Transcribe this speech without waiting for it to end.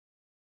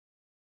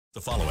The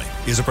following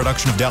is a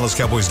production of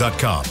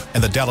DallasCowboys.com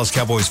and the Dallas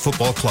Cowboys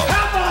Football Club.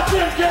 How about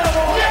them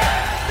Cowboys?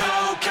 Yeah!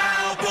 Go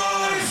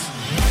Cowboys!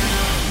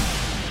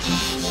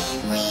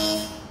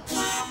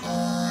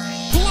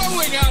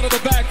 Blowing out of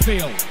the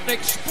backfield,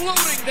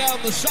 exploding down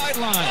the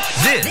sideline.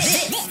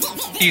 This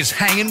is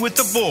Hangin with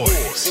the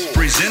Boys,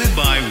 presented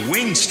by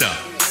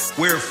Wingstop,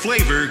 where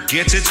flavor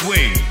gets its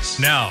wings.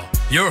 Now,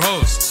 your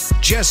hosts,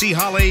 Jesse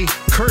Holley,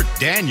 Kurt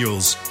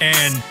Daniels,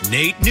 and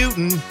Nate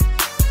Newton.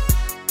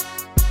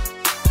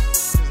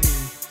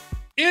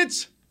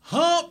 It's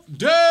Hump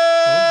Day!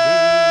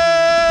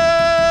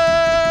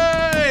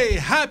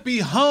 Happy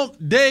Hump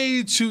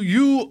Day to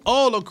you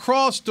all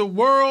across the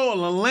world,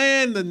 the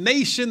land, the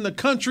nation, the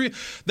country.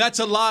 That's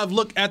a live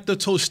look at the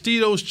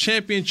Tostitos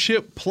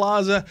Championship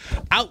Plaza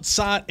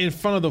outside in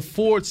front of the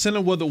Ford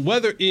Center where the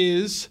weather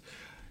is.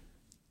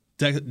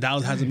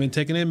 Dallas hasn't been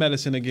taking in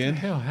medicine again.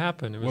 What the hell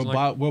happened? It was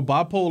we're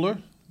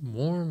bipolar.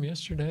 Warm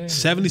yesterday.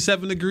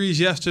 77 degrees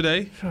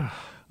yesterday.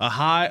 A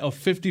high of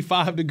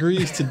 55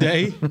 degrees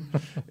today.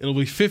 It'll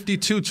be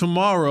 52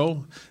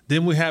 tomorrow.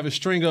 Then we have a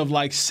string of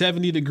like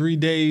 70-degree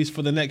days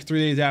for the next 3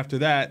 days after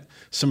that.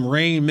 Some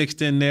rain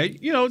mixed in there.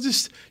 You know,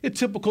 just your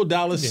typical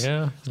Dallas,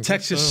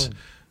 Texas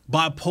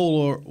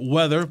bipolar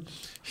weather.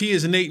 He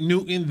is Nate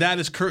Newton. That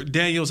is Kurt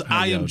Daniels.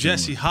 I am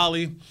Jesse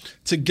Holley.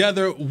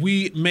 Together,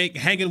 we make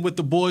Hangin' with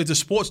the Boys, the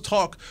sports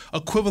talk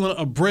equivalent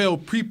of Braille.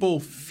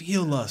 People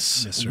feel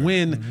us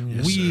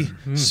when we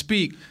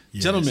speak.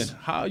 Yes. Gentlemen,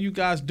 how are you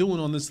guys doing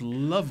on this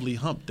lovely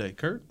hump day,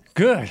 Kurt?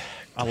 Good.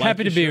 Like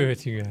happy to be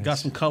with you guys. Got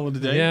some color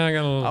today? Yeah, I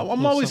got a little.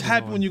 I'm always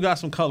happy when you got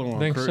some color on,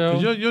 Think Kurt. so?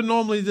 You're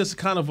normally just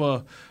kind of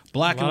a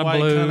black and white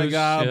blues, kind of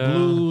guy,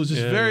 blues.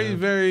 Just very,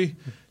 very,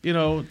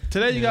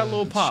 today you got a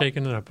little pop.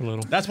 Shaking it up a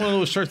little. That's one of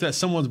those shirts that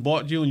someone's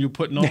bought you and you're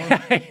putting on.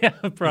 Yeah,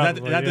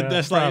 probably.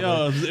 That's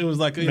probably. like, it was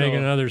like,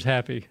 making others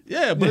happy.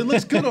 Yeah, but it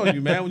looks good on you,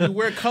 man. When you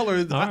wear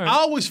color, right. I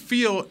always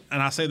feel, and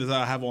I say this,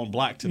 I have on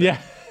black today. Yeah.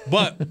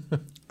 But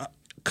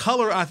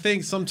color, I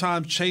think,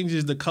 sometimes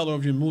changes the color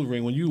of your mood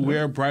ring. When you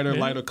wear brighter,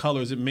 lighter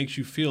colors, it makes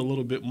you feel a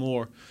little bit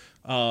more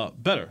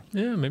better.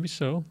 Yeah, maybe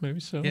so.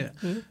 Yeah.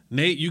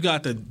 Nate, you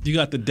got the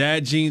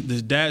dad jeans,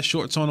 the dad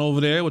shorts on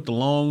over there with the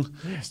long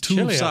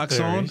tube socks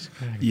on.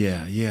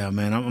 Yeah,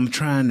 man. I'm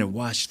trying to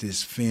watch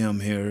this film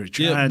here.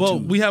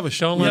 We have a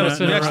show. We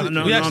actually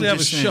have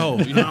a show.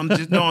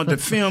 The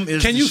film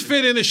is. Can you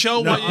fit in a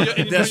show?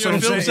 That's what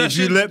I'm saying. If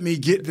you let me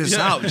get this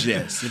out,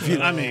 Jess.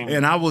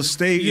 And I will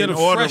stay in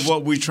order of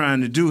what we're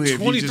trying to do here.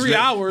 23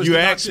 hours. You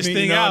asked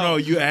me. No,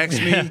 you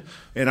asked me.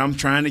 And I'm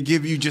trying to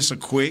give you just a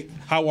quick.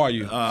 How are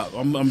you?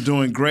 I'm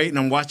doing great, and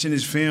I'm watching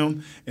this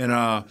film,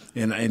 and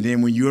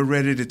then when you're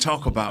ready to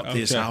talk about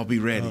this, I'll be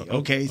ready.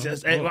 Okay?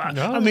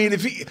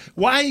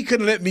 Why he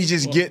couldn't let me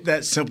just get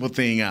that simple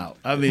thing out?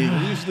 I mean,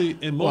 usually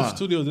in most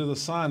studios there's a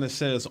sign that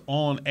says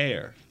 "on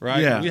air," right?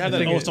 Yeah. We have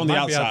that notice on the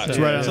outside. It's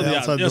right on the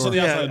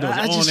outside door.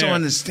 I just don't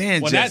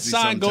understand. When that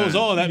sign goes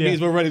on, that means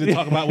we're ready to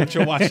talk about what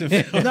you're watching.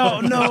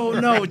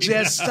 No,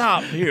 Jess,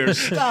 stop here.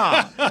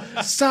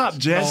 Stop,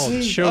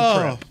 Jesse. Show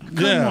prep.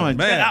 Come on,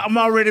 man. I'm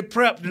already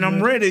prepped and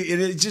I'm ready.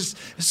 And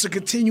it's a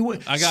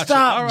continuation. I got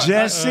Stop, you. Right.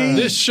 Jesse.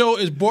 This show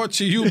is brought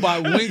to you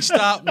by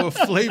Wingstop, where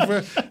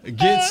flavor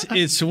gets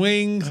its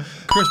wings.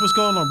 Chris, what's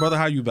going on, brother?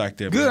 How you back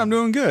there? Good. Man? I'm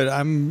doing good.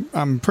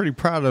 I'm pretty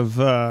proud of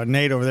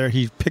Nate over there.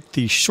 He picked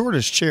the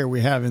shortest chair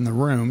we have in the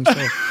room. So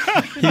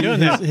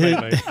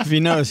if you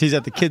notice, he's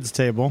at the kids'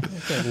 table.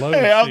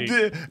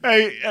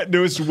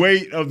 This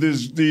weight of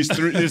this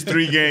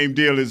 3-game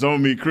deal is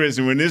on me, Chris.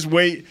 And when this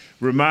weight,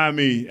 remind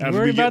me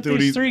after we get through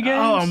these 3 games.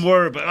 Oh, I'm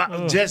worried, but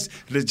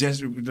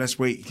let's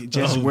wait.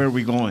 Jesse, where are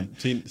we going?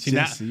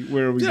 Jesse,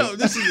 where are we going?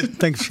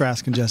 Thanks for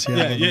asking, Jesse.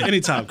 Yeah,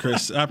 anytime,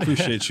 Chris. I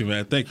appreciate you,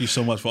 man. Thank you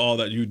so much for all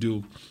that you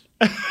do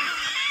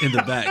in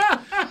the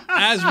back.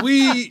 As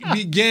we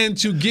begin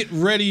to get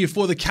ready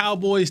for the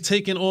Cowboys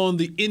taking on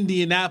the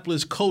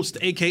Indianapolis Colts,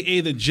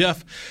 a.k.a. the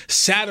Jeff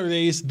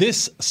Saturdays,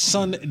 this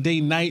Sunday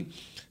night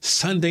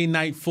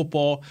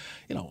football.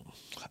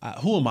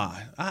 Who am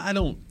I? I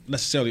don't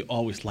necessarily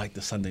always like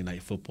the Sunday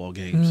night football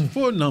games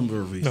for a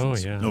number of reasons.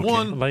 Oh, yeah. Okay.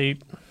 One,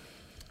 late.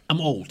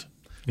 I'm old,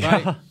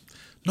 right? Yeah.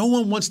 No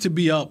one wants to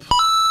be up.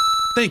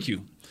 Thank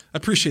you. I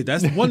appreciate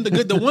that. That's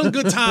the one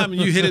good time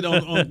you hit it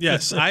on.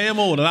 Yes, I am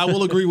old, and I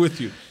will agree with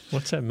you.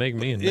 What's that make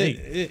me and Nate?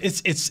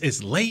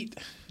 It's late.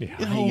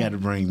 Yeah. You got to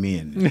bring me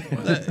in.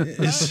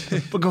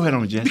 But go ahead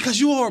on, Jess. Because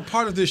you are a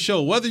part of this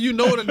show, whether you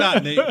know it or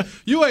not, Nate.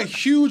 You're a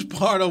huge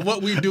part of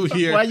what we do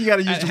here. Why you got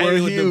to use the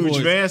word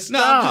huge, man? Stop.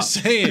 No, I'm just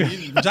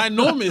saying.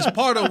 Ginormous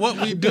part of what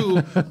we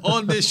do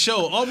on this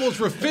show. Almost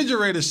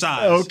refrigerator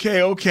size.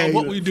 Okay. Of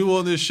what we do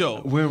on this show.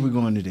 Where are we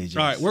going today, Jess?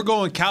 All right, we're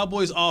going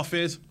Cowboys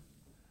offense,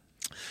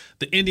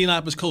 the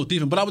Indianapolis Colts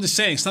defense. But I was just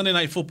saying, Sunday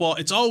night football,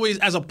 it's always,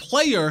 as a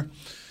player,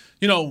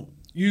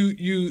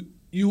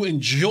 you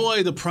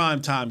enjoy the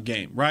primetime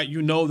game, right?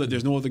 You know that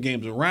there's no other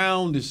games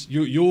around.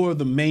 You're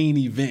the main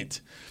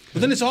event.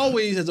 But then it's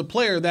always, as a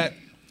player, that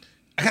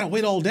I got to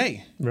wait all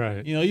day.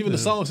 Right. Even the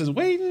song says,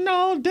 waiting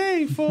all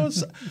day for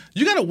us.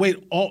 You got to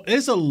wait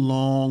it's a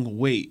long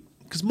wait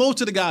because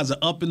most of the guys are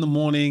up in the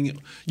morning.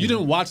 You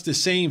didn't watch the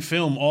same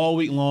film all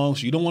week long,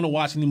 so you don't want to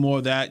watch any more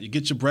of that. You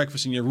get your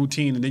breakfast and your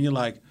routine, and then you're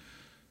like,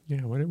 yeah,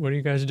 what do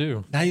you guys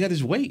do? now you got to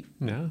just wait.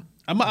 No.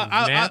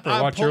 Nap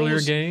or watch earlier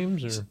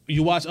games, or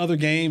you watch other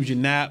games. You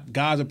nap.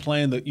 Guys are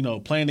playing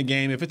the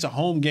game. If it's a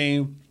home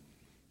game,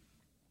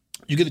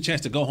 you get a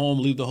chance to go home,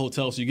 leave the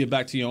hotel, so you get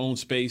back to your own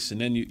space,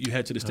 and then you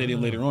head to the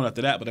stadium later on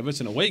after that. But if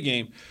it's an away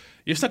game,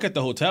 you're stuck at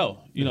the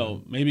hotel.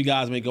 Maybe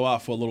guys may go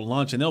out for a little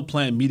lunch, and they'll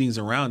plan meetings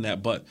around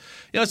that. But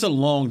it's a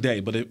long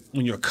day. But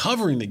when you're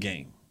covering the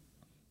game,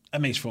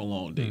 that makes for a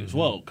long day as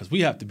well, because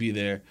we have to be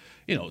there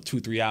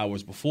 2-3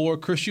 hours before.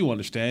 Chris, you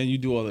understand. You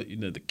do all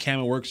the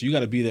camera work, so you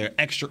got to be there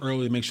extra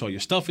early to make sure your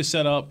stuff is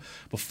set up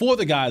before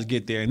the guys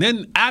get there. And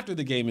then after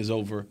the game is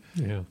over,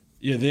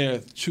 you're there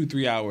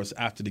 2-3 hours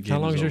after the game is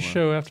over. How long is your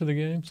show after the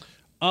games?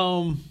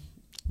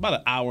 About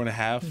an hour and a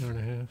half. Hour and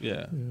a half.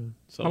 Yeah.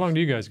 So, how long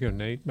do you guys go,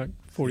 Nate? About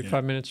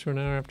 45 minutes to an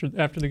hour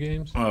after the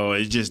games? Oh,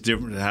 it's just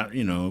different.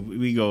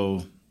 We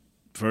go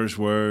first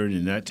word,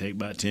 and that take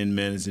about 10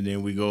 minutes, and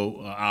then we go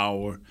an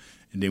hour,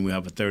 and then we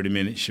have a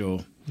 30-minute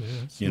show.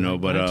 Yeah,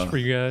 but for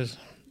you guys.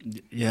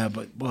 Yeah,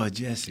 but boy,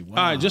 Jesse. Wow.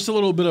 All right, just a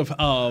little bit of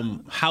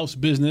house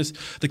business.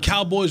 The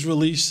Cowboys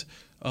released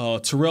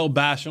Terrell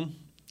Basham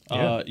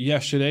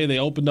yesterday. They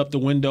opened up the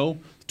window,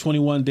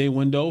 21-day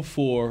window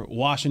for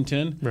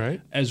Washington,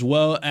 right? As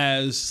well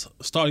as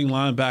starting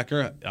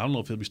linebacker. I don't know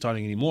if he'll be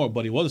starting anymore,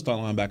 but he was a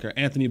starting linebacker.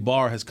 Anthony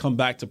Barr has come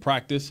back to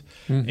practice,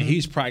 and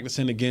he's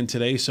practicing again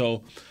today.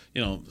 So,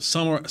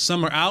 some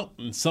are out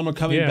and some are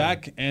coming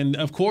back. And,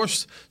 of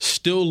course,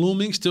 still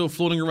looming, still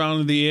floating around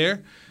in the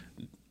air.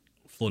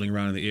 He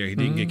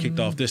didn't get kicked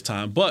off this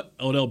time. But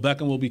Odell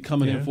Beckham will be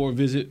coming in for a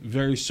visit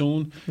very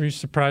soon. Were you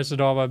surprised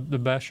at all by the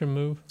Basham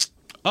move?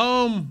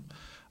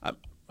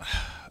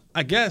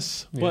 I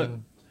guess. But,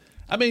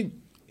 I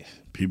mean,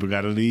 people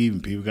got to leave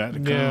and people got to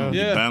come. Yeah.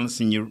 You're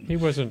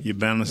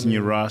balancing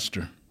your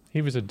roster.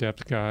 He was a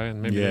depth guy,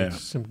 and maybe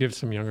give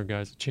some younger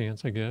guys a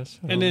chance, I guess.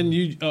 And then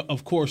you,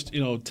 of course,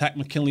 Tack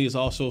McKinley is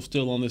also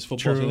still on this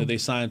football team that they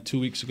signed 2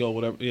 weeks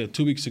ago,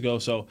 2 weeks ago.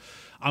 So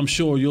I'm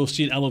sure you'll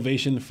see an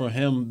elevation for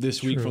him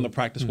this week from the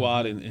practice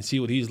squad and see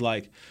what he's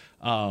like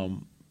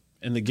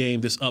in the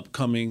game this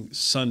upcoming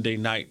Sunday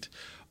night.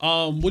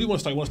 What do you want to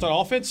start? You want to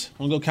start offense?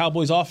 Want to go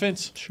Cowboys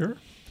offense? Sure.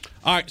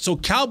 All right, so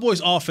Cowboys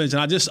offense,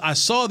 and I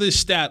saw this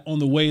stat on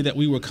the way that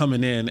we were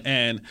coming in,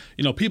 and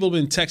people have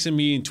been texting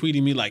me and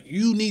tweeting me like,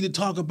 you need to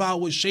talk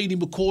about what Shady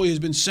McCoy has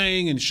been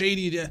saying, and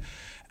Shady, and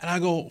I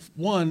go,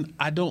 one,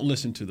 I don't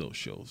listen to those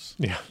shows.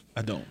 Yeah,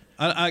 I don't.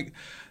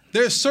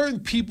 There's certain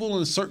people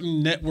and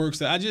certain networks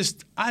that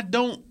I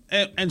don't.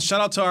 And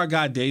shout out to our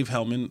guy Dave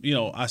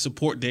Hellman. I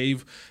support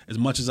Dave as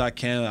much as I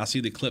can. I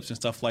see the clips and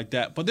stuff like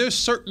that. But there's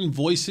certain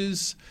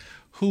voices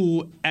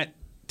who at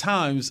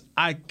times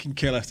I can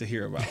care less to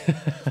hear about.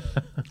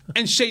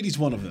 And Shady's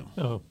one of them.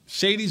 Oh.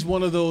 Shady's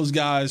one of those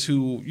guys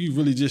who you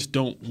really just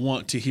don't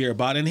want to hear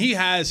about. And he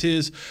has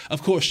his,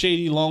 of course,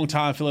 Shady,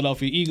 longtime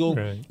Philadelphia Eagle,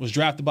 was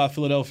drafted by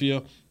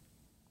Philadelphia.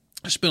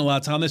 I spent a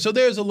lot of time there. So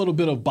there's a little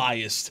bit of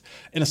bias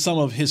in some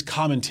of his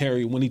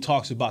commentary when he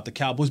talks about the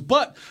Cowboys.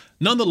 But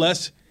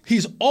nonetheless,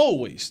 he's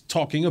always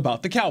talking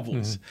about the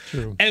Cowboys.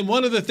 True. And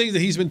one of the things that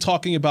he's been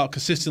talking about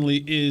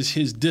consistently is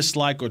his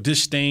dislike or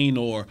disdain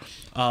or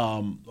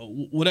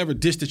whatever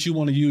diss that you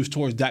want to use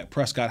towards Dak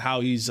Prescott,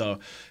 how he's a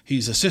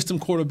system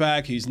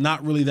quarterback, he's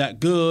not really that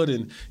good,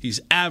 and he's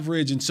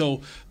average. And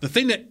so the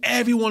thing that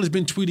everyone has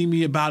been tweeting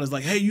me about is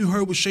like, hey, you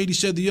heard what Shady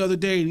said the other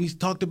day, and he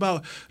talked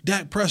about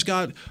Dak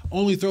Prescott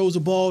only throws the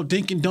ball,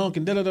 dink and dunk,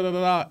 and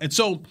da-da-da-da-da. And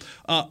so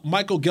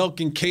Michael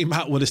Gelkin came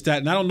out with a stat,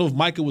 and I don't know if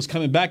Michael was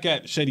coming back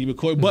at Shady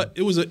McCoy, but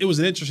it was an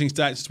interesting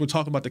stat since we're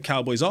talking about the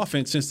Cowboys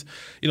offense. Since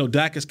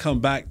Dak has come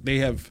back, they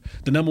have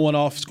the number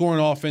one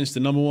scoring offense, the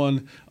number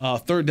one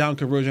third down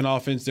conversion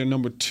offense. They're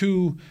number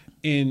 2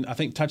 in I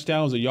think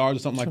touchdowns or yards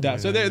or something like that.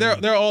 So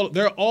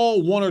they're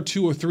all 1 or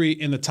 2 or 3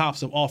 in the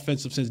tops of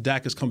offensive since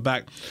Dak has come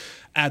back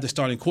as the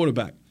starting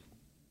quarterback.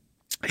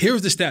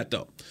 Here's the stat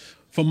though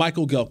from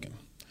Michael Gelkin.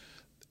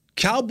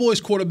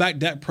 Cowboys quarterback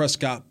Dak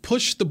Prescott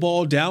pushed the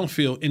ball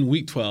downfield in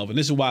Week 12, and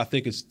this is why I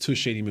think it's to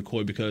Shady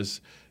McCoy because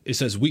it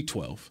says Week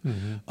 12.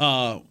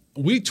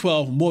 Week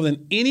 12 more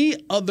than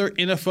any other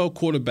NFL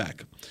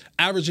quarterback,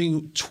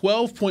 averaging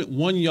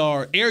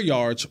 12.1 air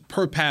yards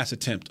per pass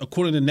attempt,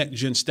 according to Next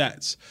Gen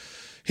Stats.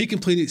 He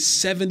completed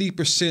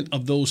 70%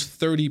 of those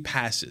 30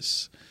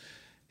 passes.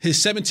 His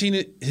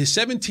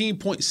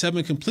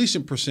 17.7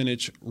 completion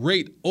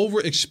rate over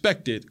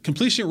expected.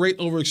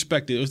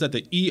 It was at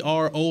the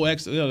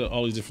EROX,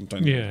 all these different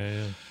things.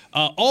 Yeah.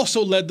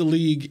 Also led the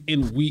league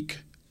in Week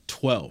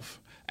 12.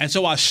 And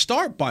so I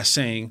start by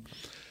saying,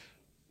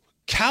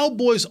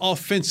 Cowboys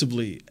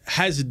offensively,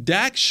 has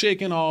Dak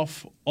shaken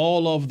off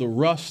all of the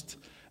rust?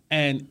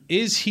 And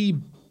is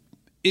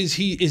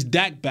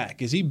Dak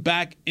back? Is he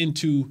back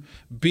into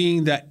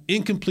being that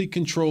incomplete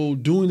control,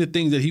 doing the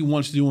things that he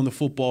wants to do on the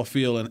football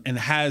field, and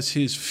has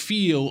his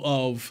feel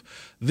of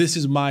this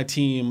is my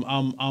team,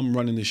 I'm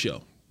running the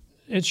show?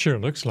 It sure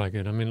looks like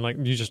it. I mean, like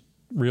you just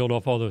reeled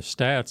off all those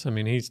stats, I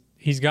mean,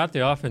 he's got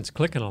the offense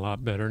clicking a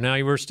lot better. Now,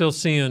 we're still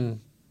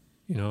seeing,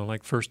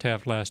 like first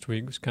half last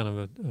week was kind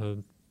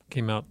of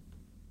came out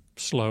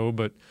slow,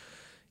 but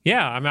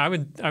yeah, I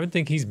mean, I would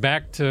think he's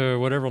back to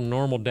whatever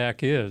normal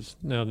Dak is.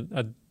 Now,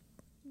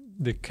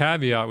 the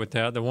caveat with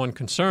that, the one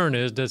concern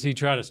is, does he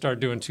try to start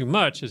doing too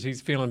much? Is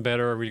he's feeling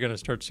better? Or are we going to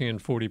start seeing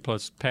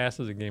 40-plus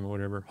passes a game or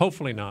whatever?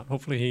 Hopefully not.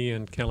 Hopefully he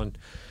and Kellen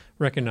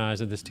recognize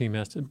that this team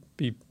has to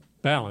be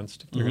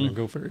balanced if they're going to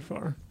go very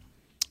far.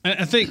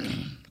 I think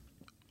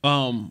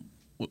when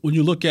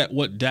you look at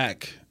what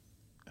Dak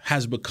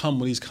has become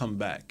when he's come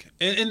back,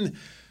 and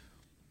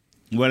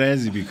what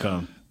has he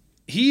become?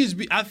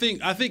 I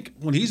think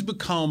when he's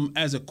become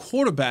as a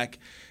quarterback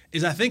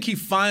is I think he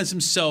finds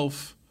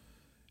himself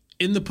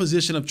in the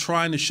position of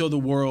trying to show the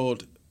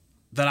world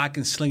that I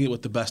can sling it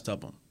with the best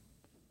of them.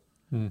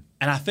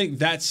 And I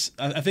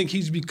think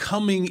he's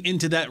becoming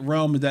into that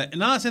realm of that.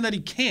 And I'm not saying that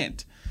he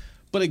can't,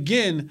 but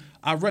again,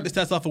 I read the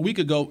stats off a week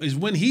ago, is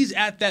when he's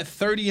at that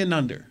 30 and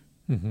under,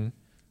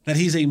 that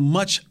he's a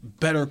much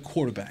better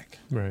quarterback.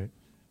 Right.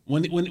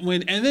 And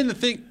then to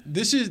think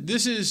this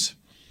is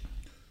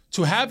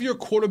to have your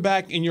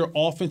quarterback and your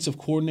offensive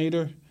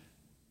coordinator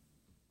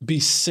be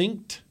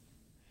synced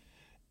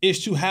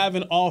is to have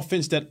an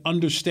offense that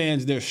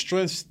understands their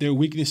strengths, their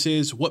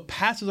weaknesses, what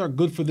passes are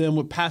good for them,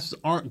 what passes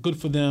aren't good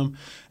for them,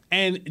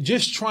 and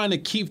just trying to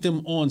keep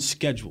them on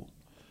schedule.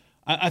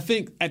 I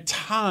think at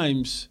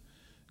times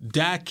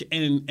Dak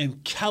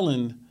and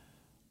Kellen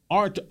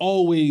aren't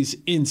always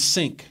in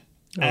sync.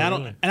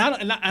 And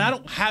I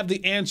don't have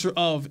the answer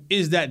of,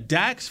 is that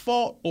Dak's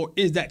fault or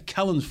is that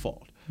Kellen's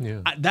fault?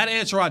 Yeah. That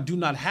answer I do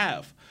not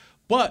have.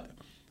 But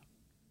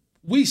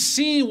we've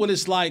seen what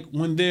it's like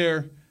when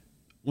they're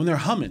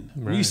humming.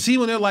 Right. We see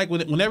when they're like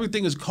when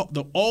everything is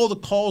all the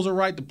calls are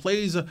right, the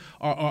plays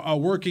are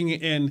working,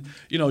 and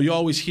you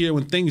always hear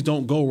when things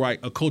don't go right,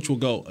 a coach will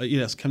go,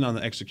 yes, come down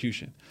to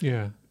execution.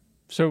 Yeah.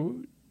 So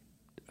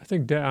I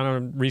think I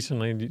don't know,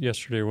 recently,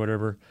 yesterday or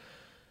whatever,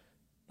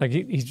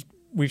 like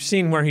we've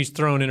seen where he's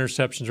thrown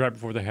interceptions right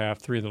before the half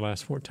 3 of the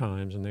last 4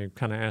 times, and they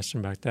kind of asked him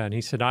about that, and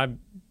he said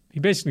he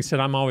basically said,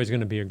 I'm always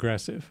going to be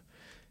aggressive.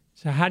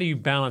 So how do you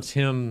balance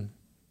him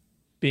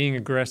being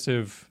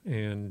aggressive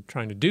and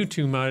trying to do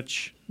too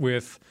much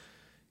with,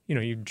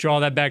 you draw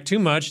that back too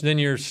much, then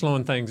you're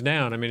slowing things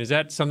down. I mean, is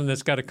that something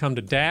that's got to come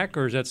to Dak,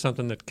 or is that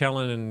something that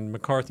Kellen and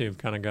McCarthy have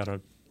kind of got to?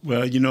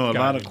 Well, a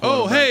lot of quarterbacks.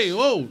 Oh, hey,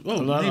 whoa. A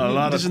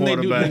lot this of is Nate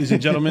Newton, quarterbacks. ladies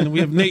and gentlemen. We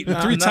have Nate,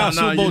 3-time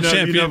Super Bowl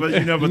champion.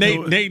 You never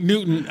Nate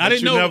Newton. I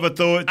didn't know. You never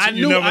threw it. I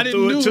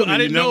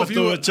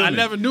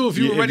never knew if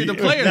you were ready to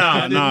play or not.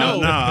 I didn't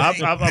know.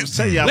 I'm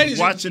saying I was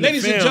watching the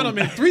film. Ladies and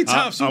gentlemen,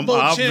 3-time Super Bowl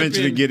champion. I'll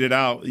eventually get it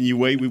out. And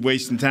we're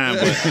wasting time.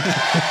 But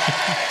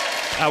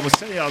I was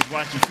saying I was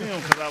watching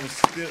film because I was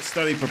still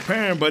studying,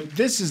 preparing. But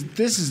this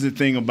is the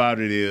thing about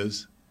it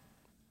is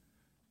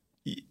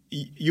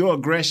your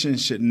aggression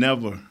should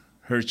never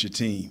hurt your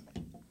team.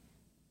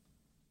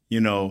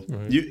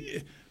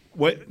 Right.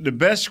 What the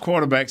best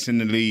quarterbacks in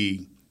the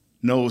league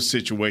know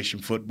situation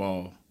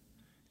football.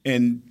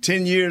 And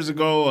 10 years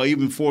ago or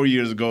even 4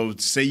 years ago,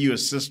 say you're a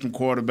system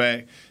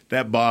quarterback,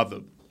 that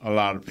bothered a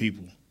lot of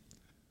people.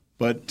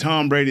 But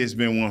Tom Brady has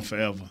been one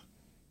forever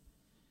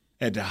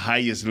at the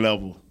highest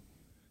level.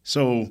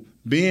 So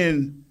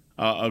being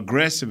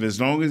aggressive, as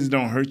long as it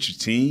don't hurt your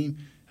team,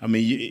 I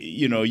mean,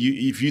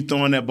 if you're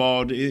throwing that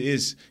ball,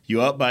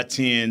 you're up by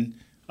 10,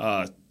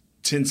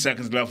 10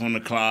 seconds left on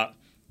the clock,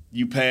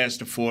 you pass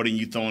the 40 and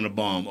you throwing a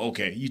bomb.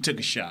 Okay, you took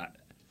a shot.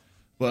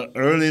 But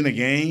early in the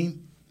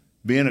game,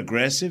 being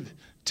aggressive,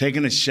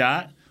 taking a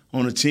shot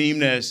on a team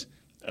that's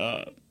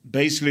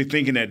basically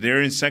thinking that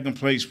they're in second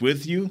place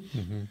with you,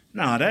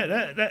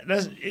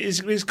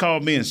 it's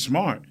called being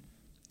smart.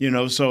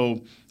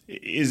 So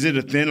is it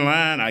a thin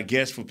line? I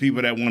guess for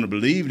people that want to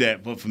believe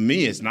that, but for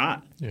me, it's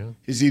not. Yeah.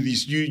 It's either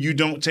you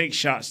don't take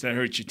shots that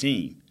hurt your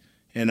team,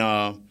 and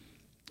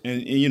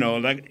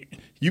like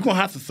you're gonna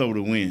have to throw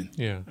to win.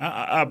 Yeah,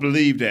 I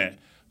believe that.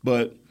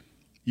 But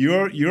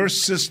your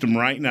system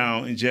right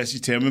now, and Jesse,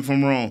 tell me if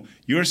I'm wrong.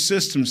 Your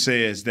system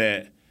says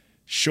that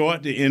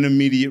short to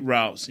intermediate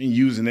routes and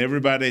using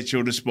everybody at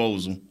your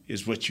disposal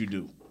is what you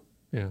do.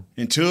 Yeah.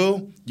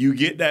 Until you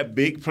get that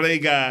big play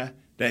guy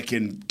that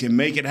can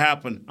make it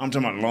happen. I'm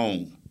talking about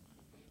long.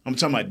 I'm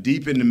talking about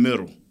deep in the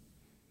middle.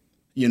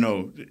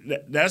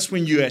 That's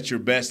when you're at your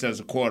best as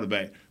a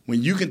quarterback.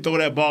 When you can throw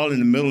that ball in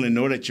the middle and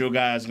know that your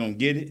guy's going to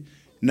get it,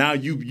 now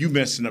you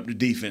messing up the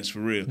defense for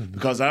real. Mm-hmm.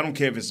 Because I don't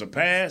care if it's a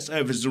pass or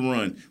if it's a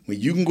run.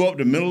 When you can go up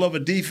the middle of a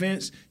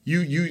defense,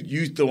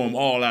 you throw them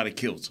all out of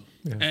kilter.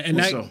 Yeah.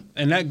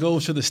 And that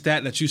goes to the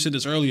stat that you said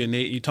this earlier,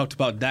 Nate. You talked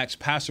about Dak's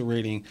passer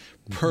rating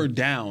per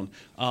down.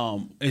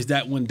 Is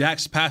that when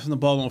Dak's passing the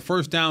ball on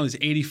first down is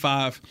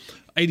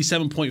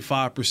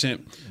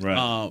 87.5%.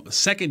 Right.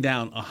 Second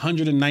down,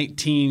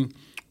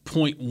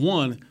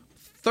 119.1.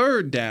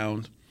 Third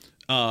down,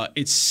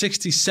 it's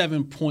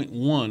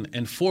 67.1,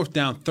 and fourth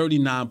down,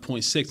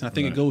 39.6. And I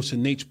think it goes to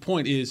Nate's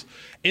point is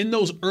in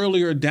those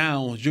earlier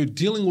downs, you're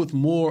dealing with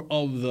more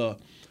of the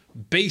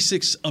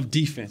basics of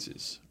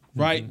defenses.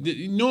 right?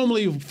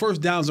 Normally,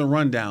 first downs are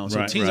rundowns.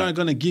 So teams aren't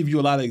going to give you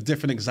a lot of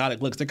different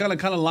exotic looks. They're going to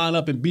kind of line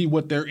up and be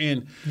what they're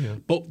in. Yeah.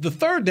 But the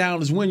third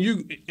down is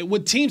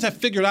what teams have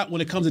figured out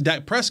when it comes to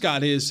Dak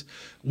Prescott is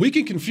we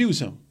can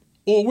confuse him,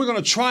 or we're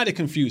going to try to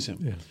confuse him.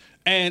 Yeah.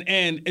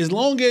 And as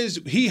long as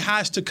he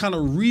has to kind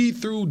of read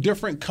through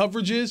different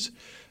coverages,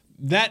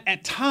 that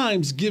at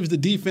times gives the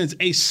defense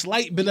a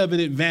slight bit of an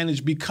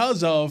advantage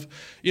because of,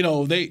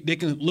 they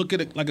can look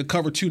at it like a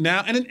cover 2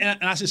 now. And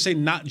I should say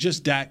not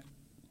just Dak,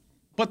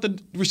 but the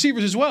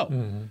receivers as well.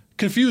 Mm-hmm.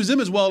 Confuse them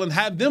as well and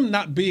have them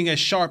not being as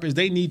sharp as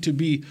they need to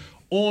be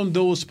on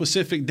those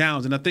specific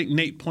downs. And I think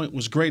Nate's point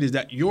was great, is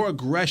that your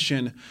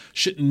aggression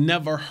should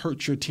never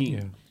hurt your team.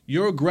 Yeah.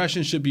 Your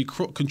aggression should be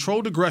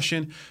controlled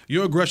aggression.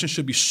 Your aggression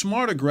should be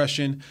smart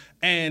aggression.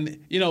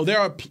 And, there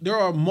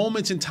are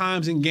moments and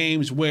times in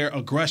games where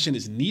aggression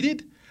is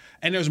needed.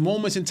 And there's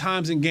moments and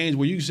times in games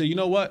where you can say, you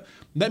know what,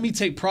 let me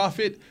take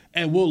profit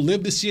and we'll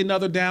live to see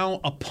another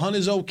down. A punt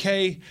is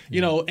okay,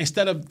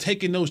 instead of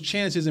taking those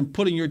chances and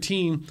putting your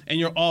team and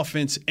your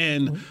offense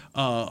in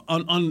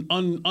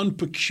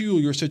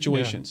unpeculiar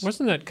situations. Yeah.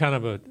 Wasn't that kind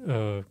of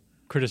a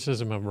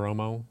criticism of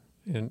Romo?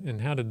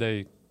 And how did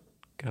they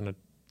kind of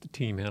the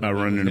team handle by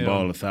running the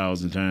ball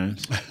 1,000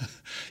 times?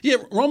 Yeah,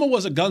 Romo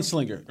was a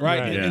gunslinger,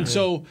 right? And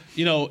so,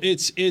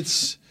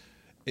 it's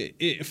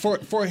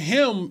for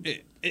him.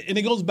 And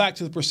it goes back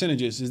to the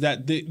percentages, is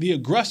that the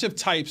aggressive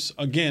types,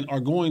 again, are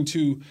going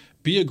to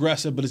be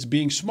aggressive, but it's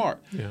being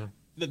smart. Yeah.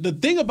 The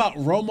thing about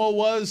Romo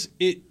was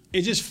it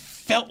just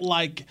felt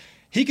like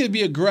he could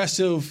be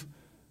aggressive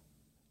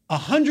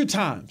 100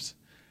 times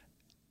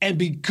and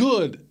be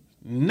good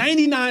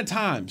 99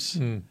 times.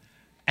 And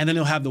then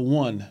he'll have the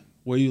one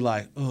where you're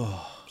like,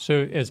 oh.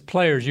 So as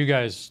players, you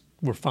guys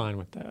were fine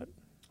with that?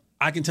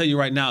 I can tell you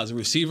right now, as a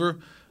receiver,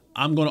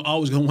 I'm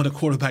always going to want a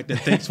quarterback that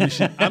thinks we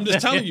should. I'm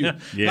just telling you.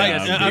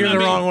 Yeah, you're the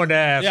wrong one to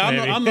ask. Yeah,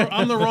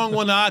 I'm the wrong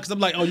one to ask, because I'm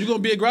like, oh, you're going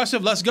to be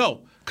aggressive? Let's go.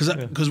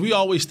 Because we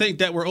always think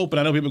that we're open.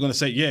 I know people are going to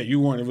say, yeah,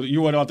 you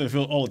weren't out there the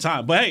field all the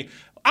time. But hey,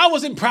 I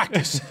was in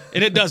practice,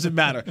 and it doesn't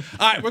matter.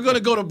 All right, we're going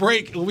to go to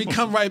break. When we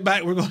come right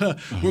back, we're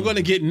going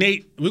to get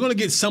Nate. We're going to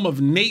get some of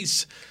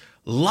Nate's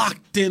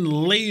locked-in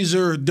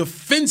laser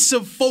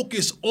defensive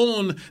focus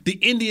on the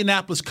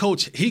Indianapolis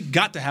coach. He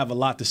got to have a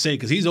lot to say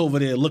because he's over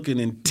there looking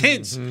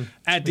intense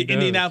at the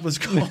Indianapolis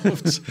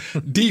Colts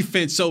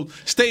defense. So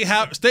stay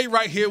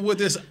right here with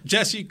us.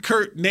 Jesse,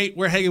 Kurt, Nate,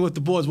 we're hanging with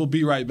the boys. We'll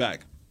be right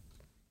back.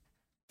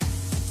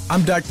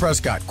 I'm Dak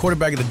Prescott,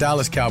 quarterback of the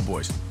Dallas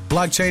Cowboys.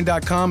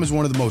 Blockchain.com is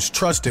one of the most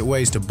trusted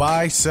ways to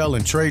buy, sell,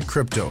 and trade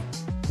crypto.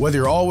 Whether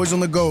you're always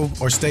on the go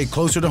or stay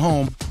closer to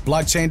home,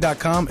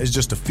 Blockchain.com is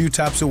just a few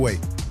taps away.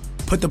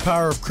 Put the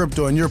power of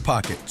crypto in your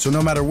pocket, so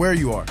no matter where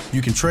you are,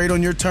 you can trade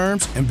on your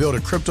terms and build a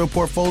crypto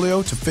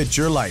portfolio to fit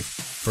your life.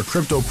 For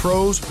crypto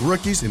pros,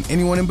 rookies, and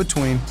anyone in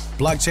between,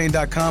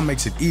 Blockchain.com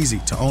makes it easy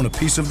to own a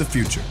piece of the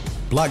future.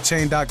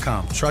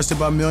 Blockchain.com, trusted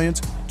by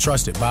millions,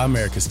 trusted by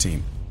America's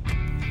team.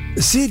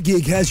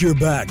 SeatGeek has your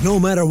back no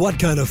matter what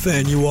kind of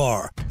fan you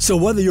are. So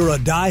whether you're a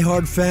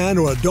diehard fan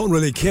or a don't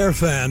really care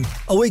fan,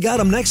 a we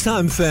got 'em next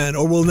time fan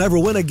or we'll never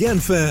win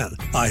again fan,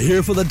 a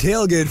here for the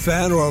tailgate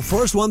fan or a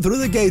first one through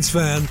the gates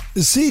fan,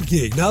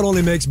 SeatGeek not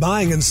only makes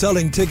buying and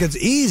selling tickets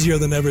easier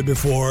than ever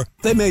before,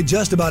 they made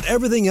just about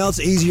everything else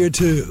easier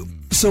too.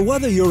 So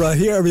whether you're a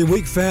here every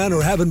week fan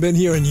or haven't been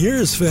here in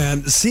years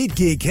fan,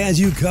 SeatGeek has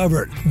you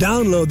covered.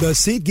 Download the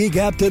SeatGeek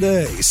app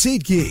today.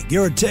 SeatGeek,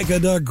 your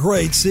ticket to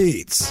great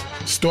seats.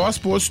 Star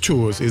Sports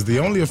Tours is the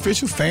only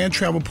official fan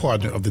travel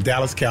partner of the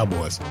Dallas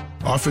Cowboys,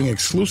 offering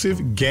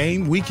exclusive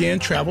game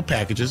weekend travel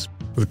packages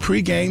with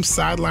pre-game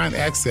sideline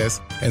access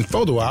and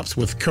photo ops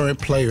with current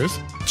players,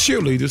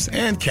 cheerleaders,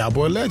 and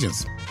Cowboy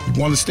legends. You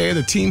want to stay at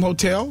a team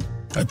hotel,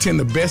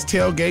 attend the best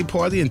tailgate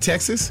party in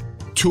Texas,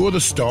 tour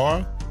the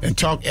Star, and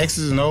talk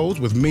X's and O's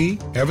with me,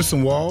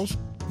 Everson Walls?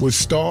 With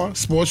Star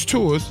Sports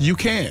Tours, you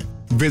can.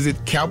 Visit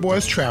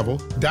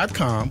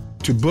cowboystravel.com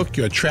to book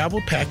your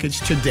travel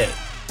package today.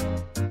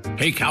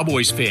 Hey,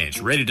 Cowboys fans,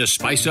 ready to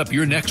spice up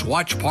your next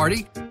watch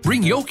party?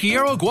 Bring Yo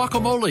Quiero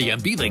guacamole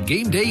and be the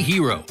game day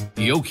hero.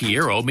 Yo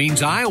Quiero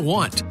means I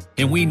want,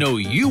 and we know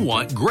you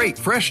want great,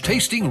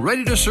 fresh-tasting,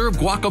 ready-to-serve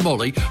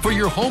guacamole for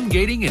your home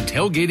gating and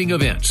tailgating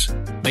events.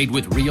 Made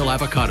with real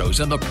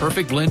avocados and the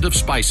perfect blend of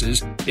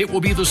spices, it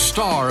will be the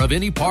star of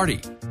any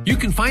party. You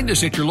can find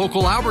us at your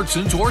local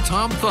Albertsons or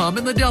Tom Thumb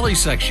in the deli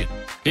section.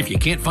 If you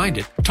can't find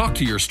it, talk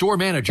to your store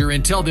manager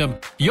and tell them,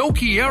 Yo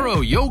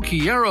Quiero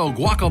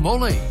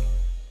guacamole.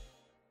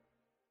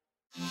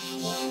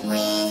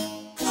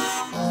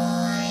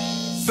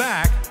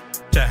 Back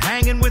to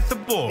Hanging with the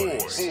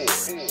Boys.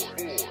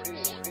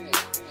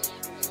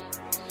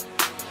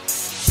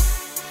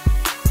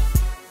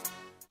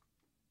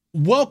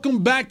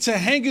 Welcome back to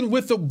Hanging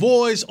with the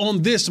Boys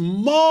on this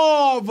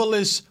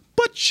marvelous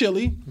but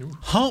chilly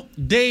Hump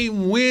Day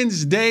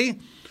Wednesday.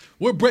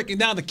 We're breaking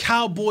down the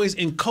Cowboys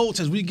and Colts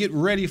as we get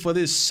ready for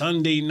this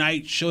Sunday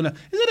night showdown.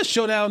 Is it a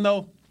showdown,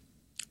 though?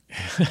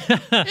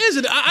 Is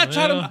it?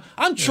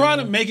 I'm trying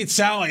to make it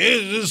sound like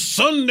it's a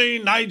Sunday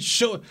night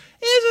show. Is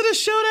it a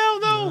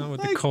showdown though? No,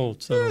 with the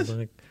Colts, I don't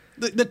think.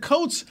 The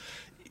Colts.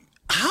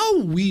 How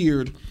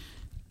weird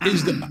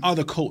are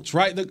the Colts?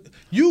 Right.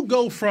 You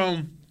go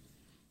from.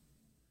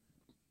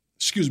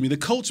 Excuse me. The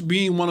Colts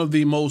being one of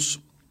the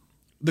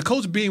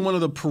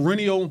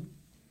perennial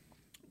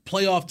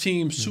playoff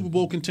teams, Super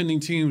Bowl contending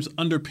teams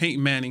under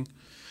Peyton Manning.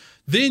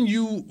 Then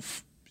you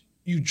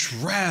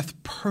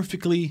draft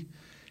perfectly.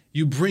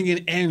 You bring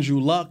in Andrew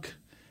Luck,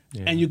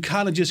 and you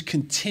kind of just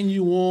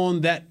continue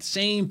on that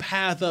same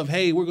path of,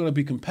 hey, we're going to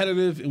be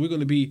competitive and we're going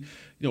to be,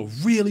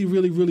 really,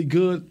 really, really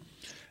good.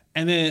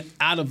 And then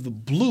out of the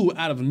blue,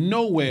 out of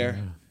nowhere,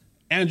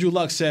 Andrew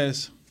Luck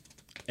says,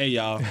 "Hey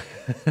y'all,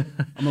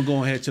 I'm gonna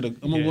go ahead to the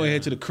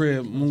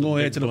crib. I'm gonna go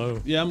ahead to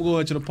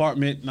the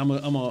apartment, and I'm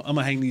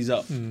gonna hang these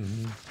up,"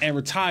 and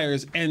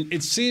retires. And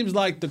it seems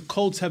like the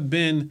Colts have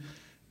been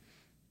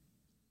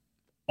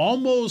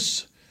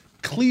almost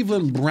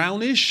Cleveland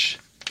Brownish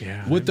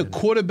with the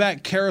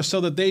quarterback carousel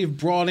that they've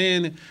brought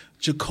in.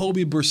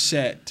 Jacoby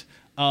Brissett.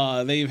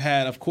 They've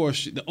had, of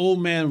course, the old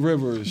man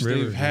Rivers.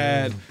 They've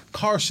had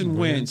Carson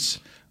Wentz.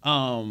 They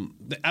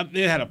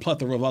had a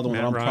plethora of other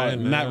ones.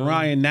 Matt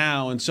Ryan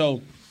now, and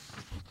so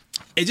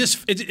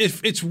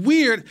it's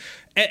weird,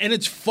 and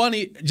it's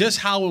funny just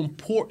how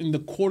important the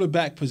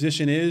quarterback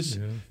position is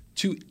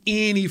to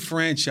any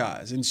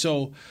franchise. And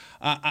so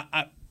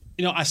I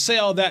say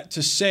all that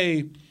to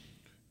say,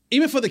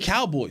 even for the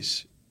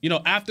Cowboys,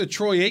 after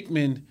Troy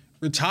Aikman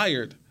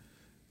retired,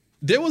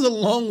 there was a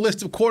long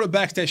list of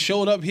quarterbacks that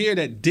showed up here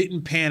that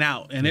didn't pan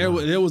out. And there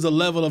was a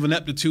level of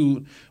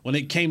ineptitude when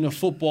it came to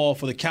football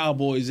for the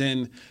Cowboys.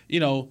 And,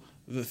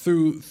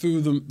 through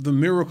the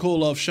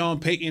miracle of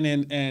Sean Payton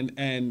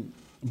and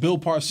Bill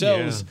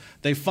Parcells,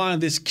 they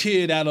find this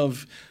kid out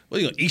of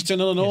Eastern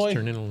Illinois.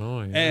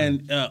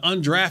 And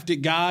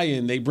undrafted guy,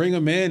 and they bring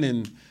him in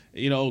and,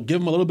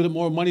 give him a little bit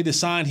more money to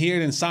sign here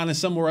than signing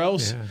somewhere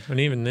else. Yeah. And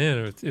even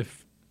then,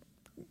 if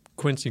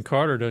Quincy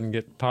Carter doesn't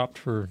get popped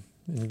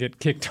and get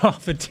kicked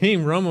off a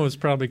team, Romo's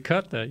probably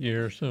cut that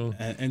year. So,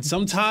 and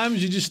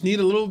sometimes you just need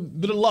a little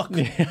bit of luck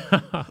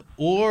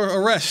or a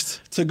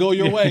rest to go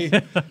your way.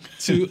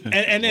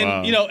 And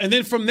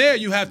then from there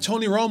you have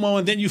Tony Romo,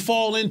 and then you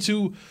fall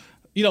into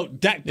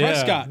Dak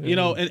Prescott.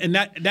 And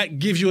that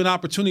gives you an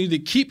opportunity to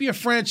keep your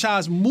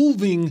franchise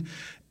moving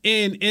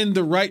in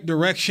the right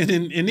direction.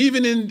 And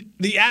even in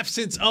the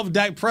absence of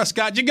Dak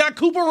Prescott, you got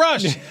Cooper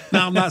Rush.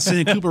 Now, I'm not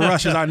saying Cooper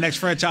Rush is our next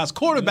franchise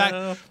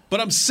quarterback,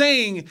 but I'm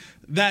saying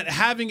that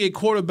having a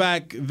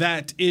quarterback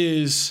that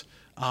is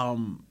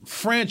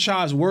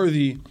franchise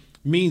worthy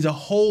means a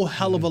whole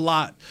hell of a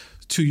lot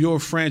to your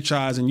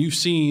franchise. And you've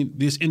seen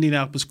this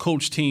Indianapolis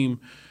Colts team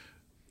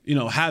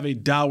have a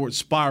downward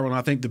spiral. And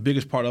I think the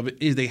biggest part of it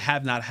is they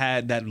have not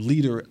had that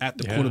leader at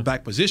the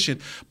quarterback position.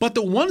 But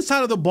the one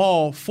side of the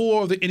ball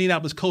for the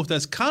Indianapolis Colts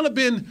that's kind of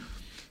been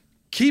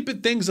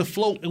keeping things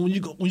afloat. And when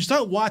you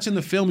start watching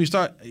the film,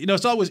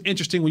 it's always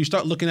interesting when you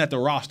start looking at the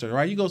roster,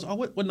 right? You go, oh,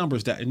 what number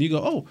is that? And you go,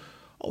 oh,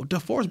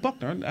 DeForest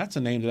Buckner, that's a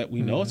name that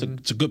we know.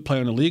 It's a good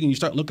player in the league. And you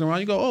start looking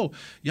around, you go, oh,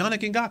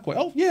 Yannick Ngakoue.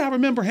 Oh, yeah, I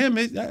remember him.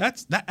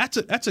 That's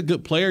a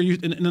good player.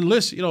 And the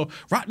list,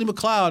 Rodney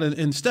McLeod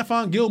and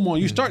Stephon Gilmore.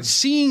 You start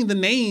seeing the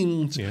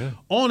names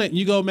on it, and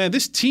you go, man,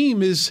 this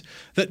team is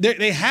that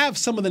they have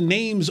some of the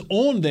names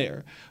on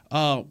there.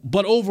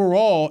 But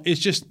overall, it's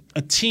just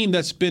a team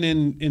that's been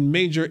in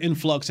major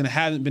influx and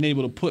hasn't been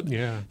able to put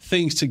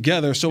things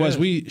together. So as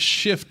we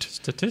shift,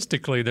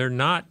 statistically, they're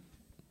not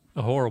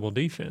a horrible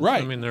defense.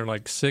 Right. I mean, they're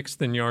like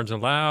 6th in yards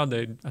allowed.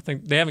 I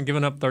think they haven't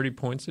given up 30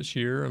 points this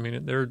year. I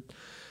mean,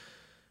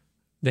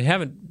 they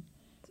haven't.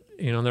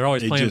 They're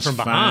always playing from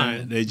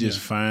behind. They just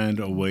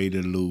find a way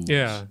to lose.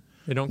 Yeah,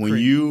 they don't. When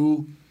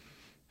you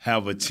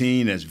have a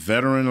team that's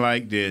veteran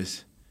like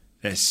this,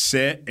 that's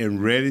set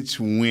and ready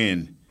to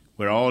win,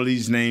 with all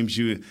these names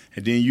and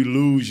then you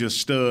lose your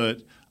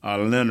stud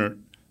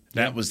Leonard.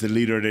 That was the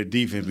leader of their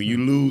defense. When you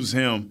lose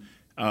him.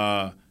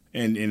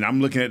 And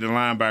I'm looking at the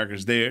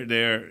linebackers.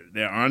 They're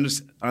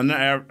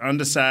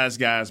undersized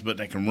guys, but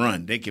they can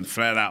run. They can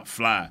flat out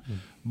fly.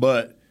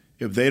 But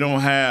if they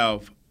don't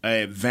have an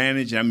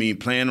advantage,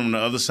 playing on the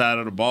other side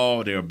of the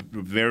ball, they're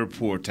very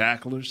poor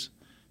tacklers.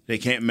 They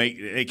can't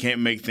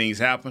make things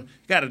happen.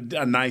 Got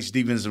a nice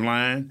defensive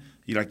line,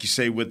 like you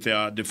say with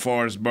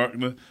DeForest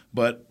Buckner.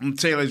 But I'm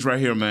telling you this right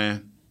here,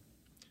 man.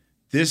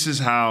 This is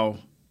how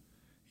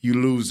you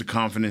lose the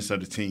confidence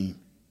of the team.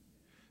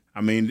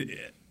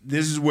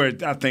 This is where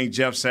I think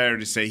Jeff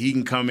Saturday said he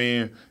can come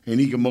in and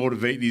he can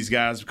motivate these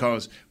guys,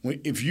 because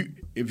if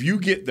you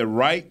get the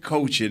right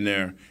coach in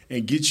there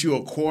and get you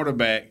a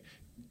quarterback,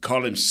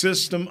 call him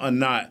system or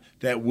not,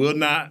 that will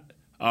not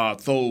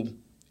throw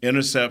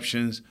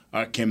interceptions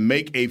or can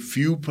make a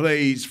few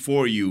plays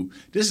for you,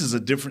 this is a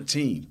different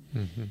team.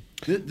 Mm-hmm.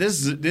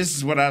 This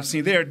is what I've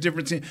seen. They're a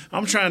different team.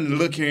 I'm trying to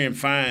look here and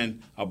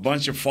find a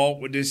bunch of fault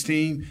with this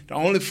team. The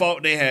only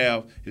fault they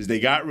have is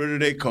they got rid of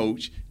their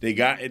coach. They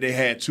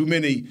had too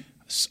many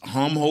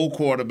hum-ho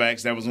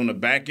quarterbacks that was on the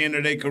back end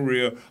of their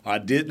career or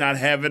did not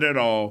have it at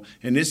all.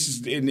 And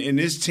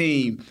this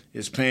team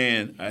is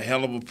paying a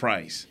hell of a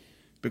price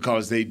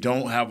because they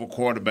don't have a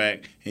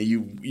quarterback, and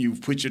you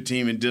put your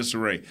team in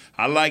disarray.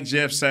 I like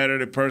Jeff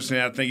Saturday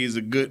personally. I think he's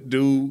a good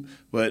dude,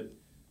 but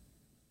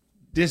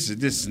this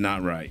is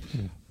not right.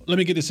 Let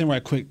me get this in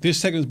right quick. This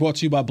segment is brought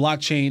to you by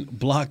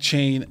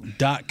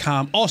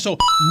blockchain.com. Also,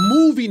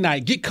 movie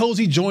night. Get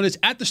cozy. Join us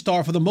at the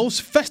Star for the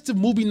most festive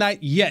movie night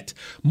yet.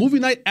 Movie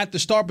night at the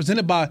Star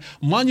presented by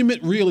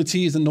Monument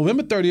Realty is on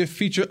November 30th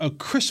feature a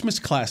Christmas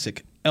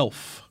classic,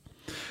 Elf.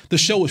 The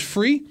show is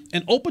free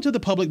and open to the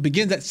public,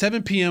 begins at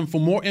 7 p.m.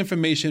 For more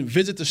information,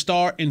 visit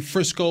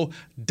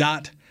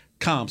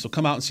thestarinfrisco.com. So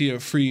come out and see a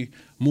free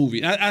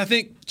movie. I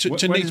think to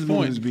Nate's point.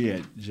 Where does be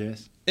at,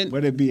 Jess?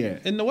 Where'd it be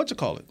at? In the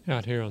whatchamacallit?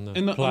 Out here on the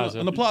plaza.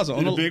 On the plaza.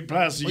 On the big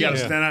plaza. You got to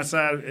stand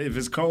outside if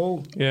it's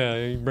cold? Yeah,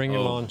 you bring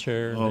your lawn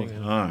chair. All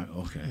right,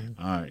 okay.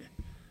 All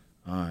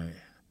right.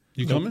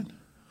 You coming?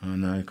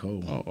 No, it's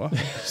cold. Oh, wow.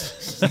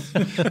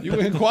 You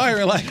were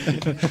inquiring like.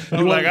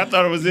 I'm like, I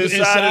thought it was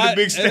inside of the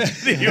big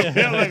stadium.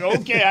 I'm like,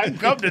 okay, I can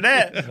come to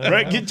that.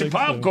 Right, get your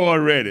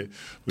popcorn ready.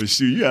 But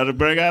shoot, you got to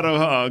bring out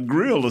a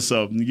grill or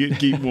something to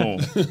keep warm.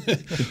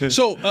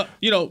 So,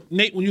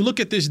 Nate, when you look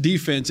at this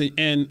defense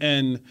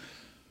and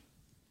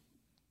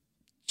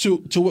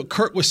to what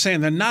Kurt was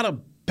saying, they're not a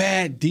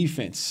bad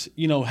defense.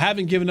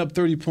 Having given up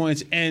 30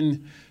 points,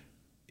 and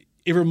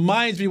it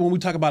reminds me when we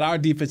talk about our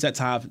defense at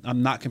times,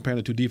 I'm not comparing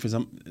the two defenses.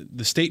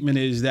 The statement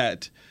is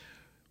that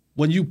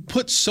when you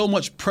put so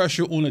much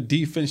pressure on a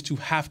defense to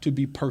have to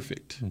be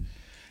perfect,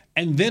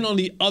 and then on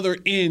the other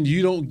end,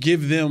 you don't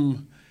give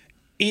them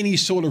any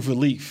sort of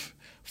relief.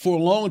 For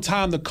a long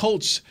time, the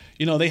Colts,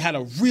 they had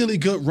a really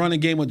good running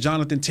game with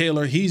Jonathan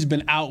Taylor. He's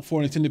been out for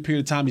an extended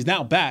period of time. He's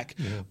now back.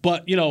 Yeah.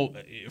 But,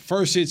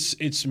 first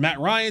it's Matt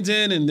Ryan's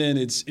in, and then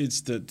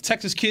it's the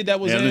Texas kid that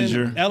was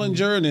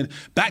Ellinger, and then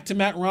back to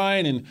Matt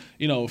Ryan,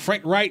 and,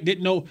 Frank Wright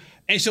didn't know.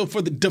 And so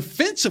for the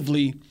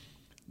defensively,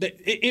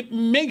 it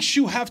makes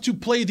you have to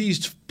play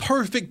these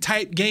perfect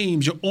type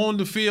games. You're on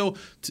the field,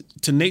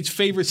 to Nate's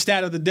favorite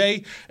stat of the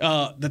day,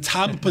 the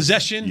time of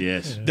possession.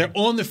 Yes. They're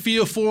on the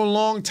field for a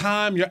long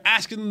time. You're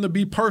asking them to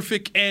be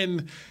perfect.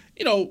 And,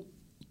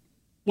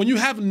 when you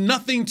have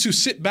nothing to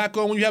sit back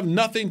on, when you have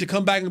nothing to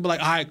come back and be like,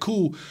 all right,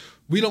 cool,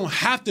 we don't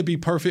have to be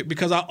perfect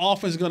because our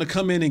offense is going to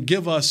come in and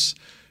give us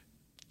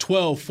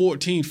 12,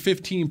 14,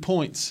 15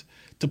 points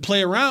to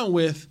play around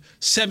with,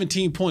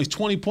 17 points,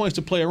 20 points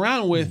to play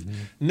around with.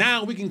 Mm-hmm.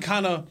 Now we can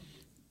kind of,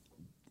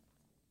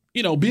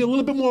 be a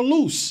little bit more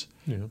loose.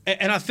 Yeah.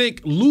 And I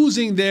think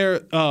losing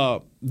their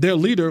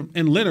leader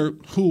in Leonard,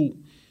 who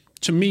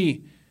to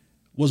me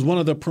was one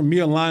of the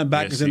premier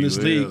linebackers in this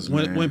league.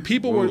 When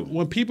people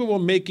were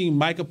making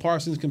Micah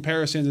Parsons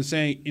comparisons and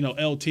saying,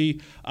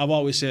 LT, I've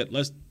always said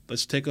let's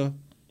take a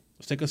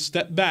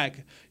step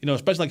back.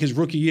 Especially like his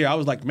rookie year, I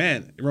was like,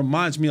 man, it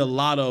reminds me a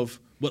lot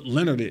of what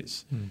Leonard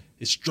is.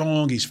 He's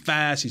strong, he's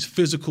fast, he's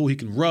physical, he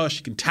can rush,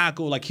 he can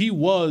tackle. Like he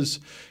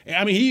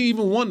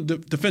even won the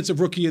Defensive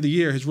Rookie of the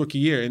Year his rookie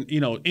year. And,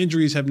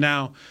 injuries have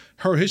now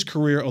hurt his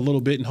career a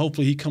little bit, and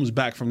hopefully he comes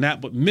back from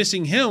that. But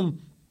missing him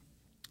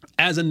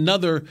as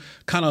another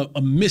kind of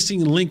a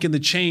missing link in the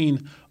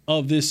chain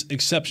of this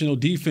exceptional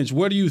defense,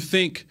 where do you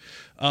think,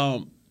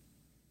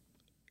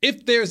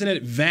 if there's an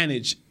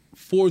advantage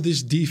for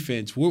this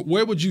defense,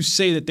 where would you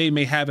say that they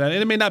may have that?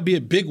 And it may not be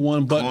a big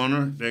one, but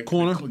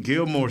corner.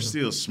 Gilmore's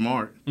still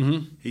smart.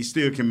 Mm-hmm. He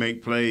still can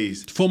make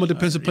plays. Former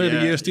Defensive Player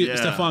of the Year,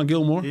 Stephon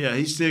Gilmore. Yeah,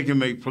 he still can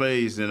make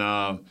plays.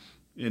 And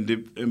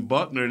in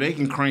Buckner, they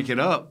can crank it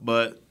up,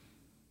 but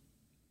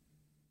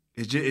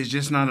it's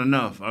just not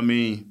enough. I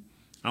mean,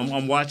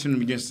 I'm watching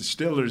them against the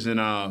Steelers,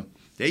 and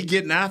they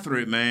getting after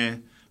it,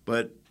 man.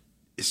 But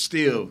it's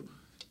still,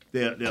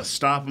 they'll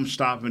stop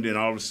them, then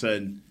all of a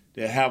sudden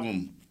they'll have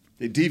them.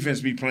 The defense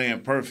be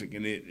playing perfect,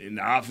 and the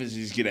offense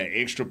just get an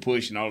extra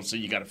push, and all of a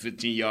sudden you got a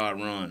 15-yard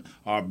run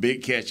or a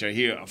big catch or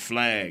here, a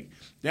flag.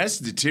 That's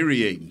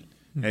deteriorating.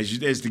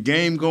 As the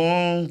game go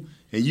on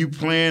and you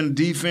playing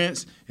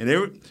defense,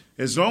 and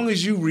as long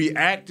as you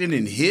reacting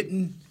and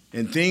hitting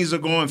and things are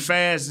going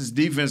fast, this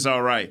defense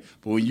all right.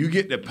 But when you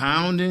get to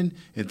pounding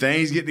and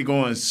things get to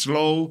going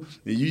slow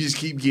and you just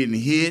keep getting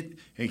hit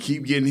and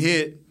keep getting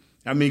hit,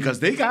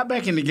 because they got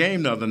back in the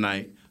game the other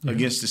night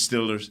against the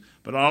Steelers,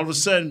 but all of a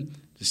sudden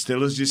 – the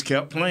Steelers just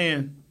kept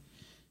playing.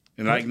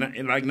 And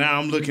like now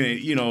I'm looking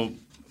at,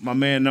 my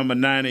man number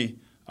 90,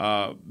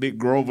 Big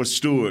Grover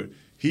Stewart.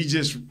 He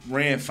just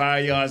ran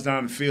 5 yards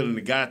down the field, and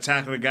the guy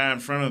tackled the guy in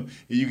front of him,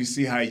 and you can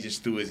see how he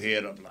just threw his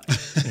head up like.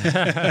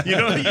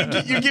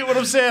 You get what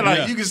I'm saying?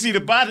 Like, you can see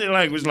the body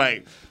language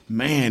like,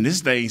 man,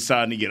 this thing's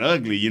starting to get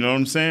ugly. You know what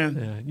I'm saying?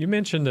 Yeah. You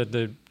mentioned that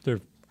their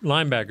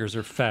linebackers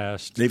are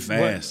fast. They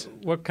fast.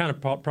 What kind of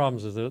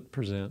problems does it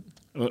present?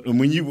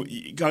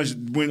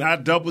 When I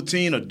double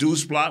team a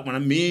deuce block, when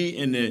I'm me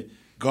in the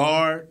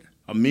guard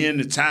or me in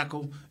the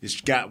tackle, it's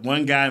got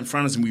one guy in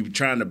front of us and we were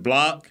trying to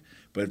block.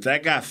 But if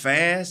that guy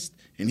fast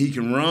and he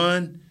can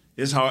run,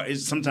 it's hard.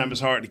 Sometimes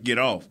it's hard to get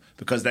off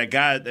because that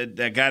guy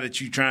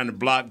that you're trying to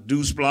block,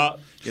 deuce block.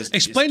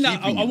 Explain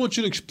that. I want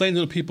you to explain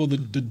to the people the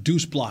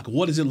deuce block.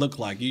 What does it look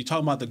like? You're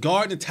talking about the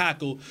guard and the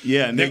tackle.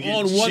 Yeah, and they're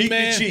on one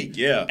man.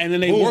 And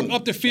then they work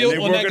up the field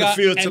on that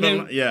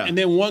guy. And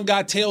then one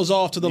guy tails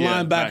off to the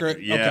linebacker.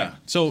 Okay.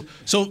 So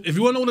if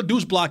you want to know what a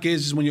deuce block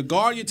is when you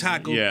guard your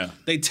tackle. Yeah.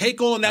 They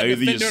take on that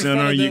defender in front of them.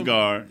 Either your center or your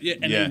guard. Yeah,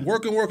 and then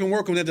work.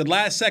 And at the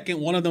last second,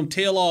 one of them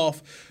tail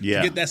off to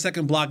get that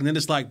second block, and then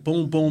it's like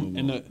boom, boom,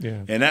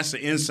 and that's the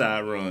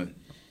inside run.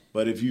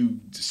 But if you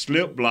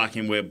slip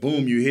blocking where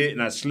boom you hit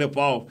and I slip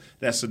off,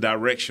 that's a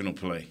directional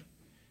play.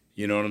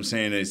 You know what I'm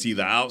saying? It's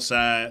either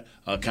outside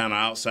or kind of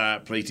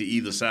outside play to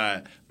either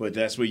side, but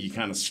that's where you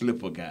kind of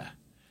slip a guy.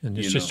 And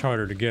it's just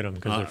harder to get them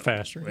because they're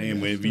faster.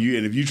 And if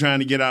you're trying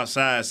to get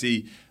outside,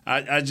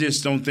 I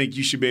just don't think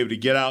you should be able to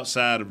get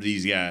outside of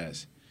these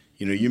guys.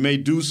 You know, you may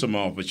do some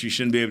off, but you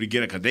shouldn't be able to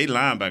get it because they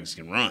linebackers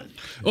can run.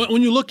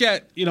 When you look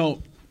at,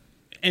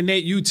 and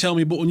Nate, you tell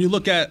me, but when you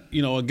look at,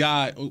 a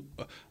guy,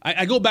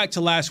 I go back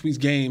to last week's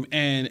game,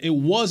 and it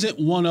wasn't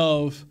one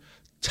of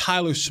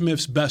Tyler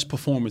Smith's best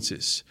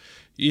performances.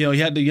 He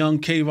had the young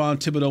Kayvon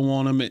Thibodeau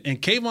on him,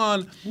 and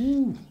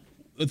Kayvon,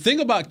 the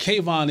thing about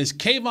Kayvon is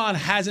Kayvon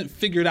hasn't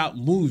figured out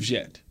moves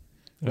yet,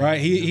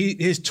 right?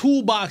 His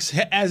toolbox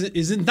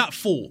is not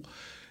full.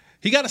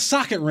 He got a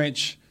socket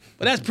wrench,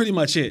 but that's pretty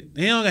much it.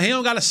 He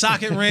don't got a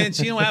socket wrench.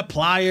 He don't have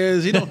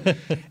pliers.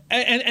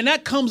 And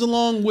that comes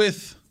along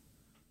with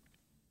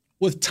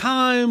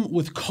time,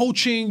 with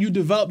coaching. You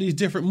develop these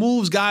different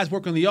moves. Guys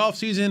work in the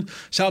offseason.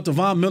 Shout out to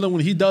Von Miller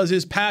when he does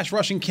his pass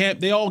rushing camp.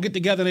 They all get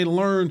together and they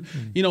learn,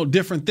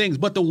 different things.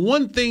 But the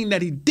one thing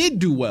that he did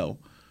do well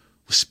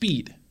was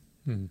speed.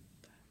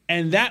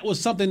 And that was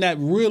something that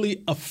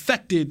really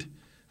affected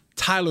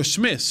Tyler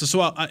Smith.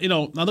 So I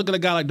look at a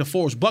guy like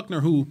DeForest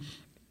Buckner who,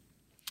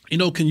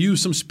 can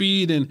use some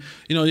speed. And,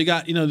 you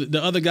got, the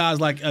other guys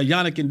like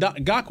Yannick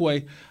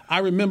Ngakoue. I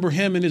remember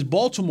him in his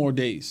Baltimore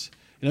days.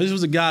 This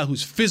was a guy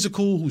who's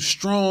physical, who's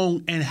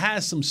strong, and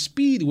has some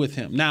speed with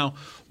him. Now,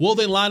 will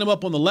they line him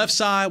up on the left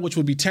side, which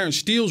would be Terrence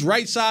Steele's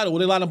right side, or will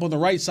they line up on the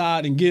right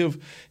side and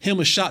give him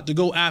a shot to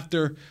go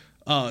after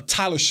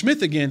Tyler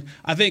Smith again?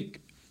 I think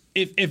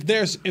if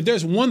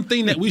there's one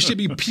thing that we should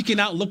be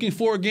peeking out looking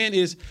for again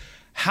is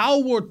how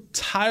will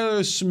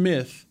Tyler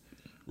Smith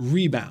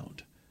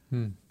rebound?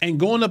 And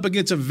going up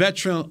against a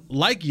veteran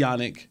like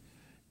Yannick,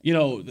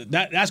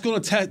 that's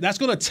going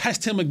to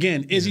test him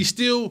again. Is he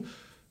still?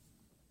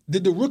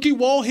 Did the rookie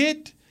wall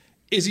hit?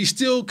 Is he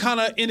still kind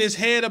of in his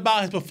head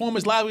about his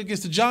performance last week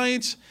against the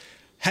Giants?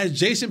 Has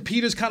Jason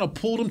Peters kind of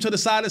pulled him to the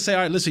side and say, all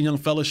right, listen, young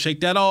fellas,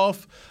 shake that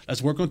off.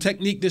 Let's work on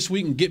technique this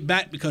week and get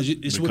back because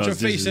it's what you're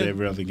facing. This is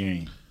every other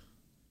game.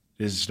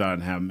 This is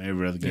starting to happen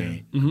every other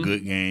game. A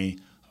good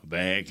game, a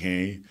bad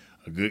game,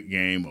 a good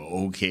game,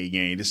 an okay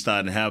game. This is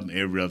starting to happen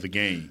every other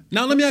game.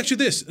 Now, let me ask you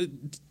this.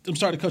 I'm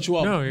sorry to cut you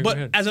off. No,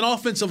 but as an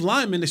offensive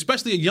lineman,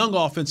 especially a young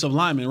offensive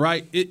lineman,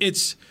 right,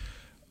 it's –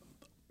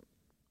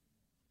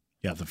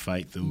 you have to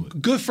fight through it. A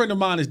good friend of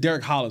mine is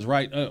Derek Hollins,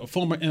 right? A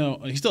former,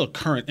 he's still a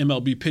current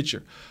MLB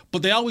pitcher.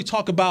 But they always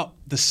talk about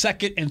the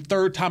second and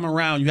third time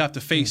around you have to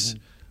face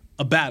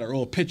a batter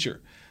or a pitcher.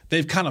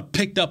 They've kind of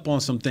picked up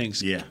on some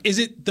things. Yeah. Is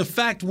it the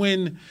fact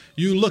when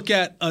you look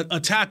at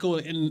a tackle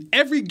in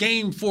every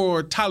game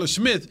for Tyler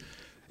Smith,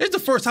 it's the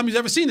first time he's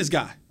ever seen this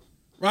guy,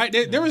 right?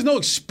 There is no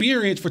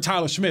experience for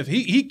Tyler Smith.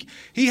 He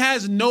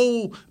has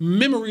no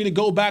memory to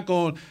go back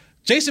on.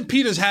 Jason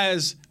Peters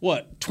has,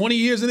 20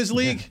 years in this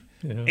league?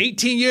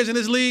 18 years in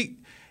this league.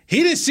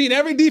 He done seen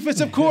every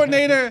defensive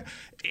coordinator,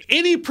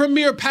 any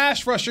premier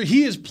pass rusher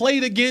he has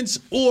played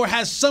against or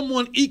has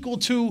someone equal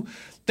to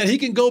that he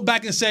can go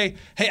back and say,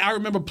 hey, I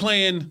remember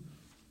playing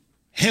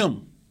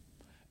him.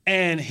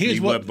 And here's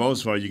what. But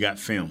most of all, you got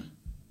film.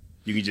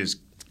 You can just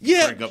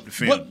crank up the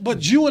film.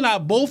 But you and I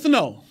both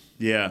know.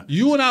 Yeah.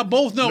 You and I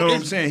both know. You know what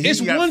I'm saying?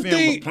 It's one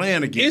thing.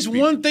 Playing against it's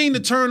one thing to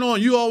turn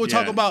on. You always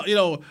talk about,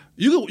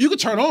 you could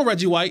turn on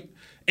Reggie White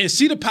and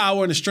see the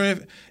power and the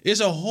strength. It's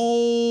a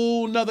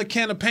whole nother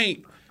can of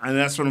paint. And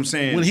that's what I'm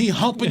saying. When he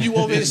humping you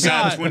over his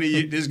side.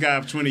 This guy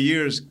of 20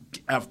 years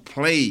have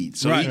played,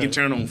 so he can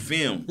turn on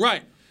film.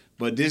 Right.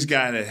 But this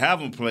guy that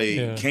haven't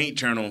played can't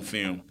turn on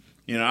film.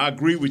 I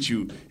agree with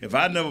you. If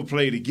I never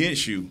played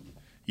against you,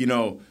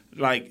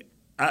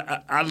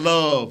 I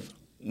love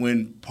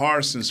when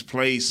Parsons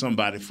plays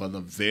somebody for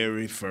the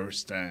very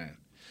first time.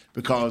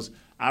 Because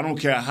I don't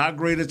care how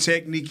great a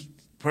technique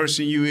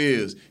person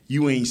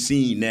you ain't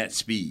seen that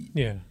speed.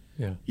 Yeah.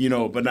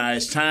 But now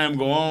as time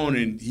go on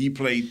and he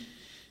played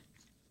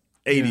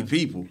 80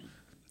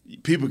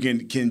 people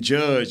can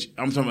judge.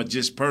 I'm talking about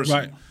just person.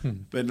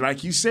 Right. But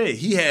like you said,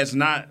 he has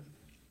not,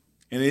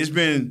 and it's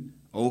been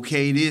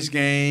okay this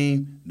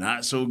game,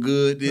 not so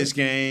good this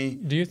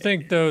game. Do you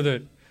think, though,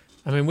 that,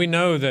 we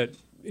know that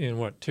in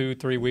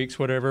 2-3 weeks,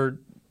 whatever,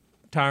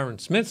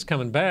 Tyron Smith's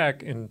coming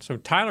back, and so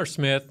Tyler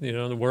Smith,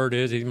 the word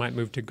is he might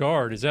move to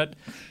guard. Is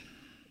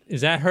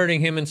Is that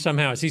hurting him in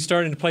somehow? Is he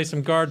starting to play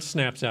some guard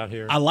snaps out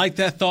here? I like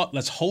that thought.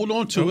 Let's hold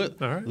on to it.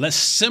 All right. Let's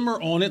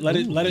simmer on it. Let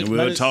it.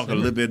 We'll talk a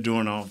little bit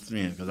during off.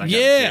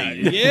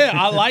 Yeah.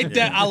 I like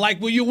that. I like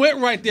where you went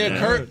right there,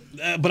 Kurt.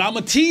 But I'm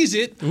gonna tease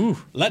it. Ooh.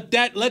 Let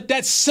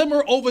that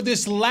simmer over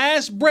this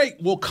last break.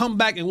 We'll come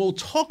back and we'll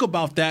talk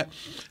about that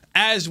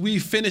as we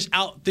finish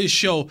out this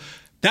show.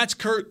 That's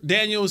Kurt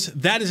Daniels.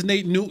 That is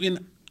Nate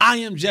Newton. I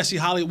am Jesse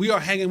Holly. We are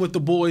hanging with the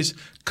boys.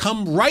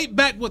 Come right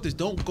back with us.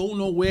 Don't go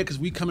nowhere because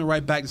we coming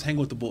right back. Just hang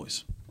with the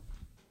boys.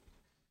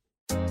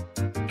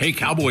 Hey,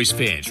 Cowboys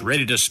fans,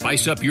 ready to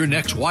spice up your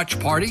next watch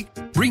party?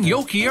 Bring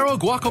Yo Quiero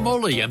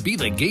guacamole and be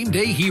the game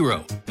day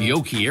hero.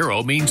 Yo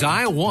Quiero means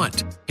I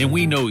want, and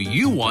we know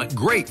you want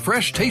great,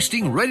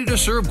 fresh-tasting,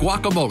 ready-to-serve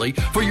guacamole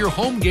for your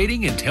home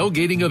gating and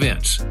tailgating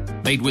events.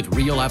 Made with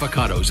real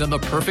avocados and the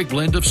perfect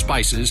blend of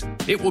spices,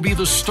 it will be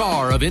the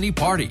star of any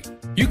party.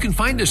 You can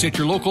find us at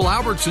your local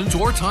Albertsons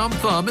or Tom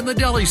Thumb in the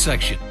deli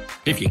section.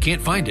 If you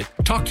can't find it,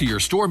 talk to your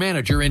store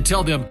manager and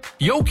tell them,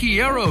 Yo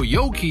Quiero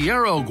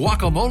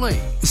guacamole.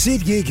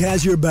 SeatGeek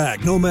has your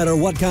back no matter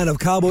what kind of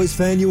Cowboys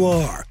fan you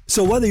are.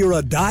 So whether you're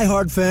a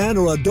diehard fan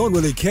or a don't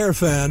really care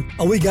fan,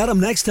 a we got 'em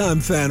next time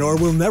fan or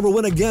we'll never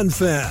win again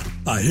fan,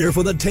 a here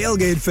for the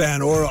tailgate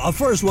fan or a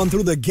first one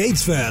through the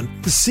gates fan,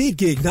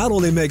 SeatGeek not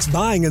only makes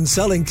buying and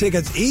selling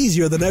tickets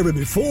easier than ever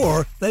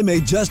before, they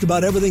make just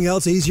about everything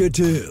else easier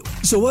too.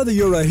 So whether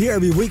you're a here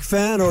every week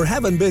fan or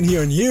haven't been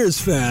here in years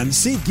fan,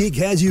 SeatGeek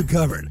has you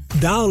covered.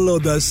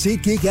 Download the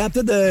SeatGeek app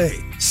today.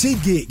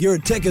 SeatGeek, your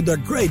ticket to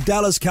great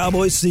Dallas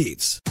Cowboys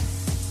seats.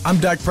 I'm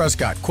Dak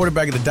Prescott,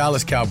 quarterback of the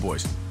Dallas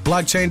Cowboys.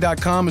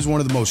 Blockchain.com is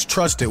one of the most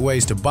trusted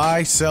ways to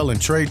buy, sell,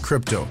 and trade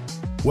crypto.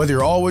 Whether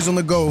you're always on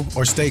the go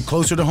or stay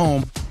closer to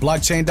home,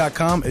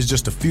 Blockchain.com is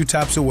just a few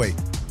taps away.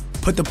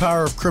 Put the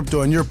power of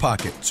crypto in your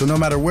pocket, so no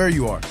matter where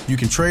you are, you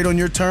can trade on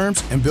your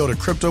terms and build a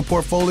crypto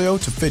portfolio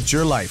to fit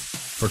your life.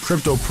 For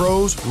crypto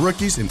pros,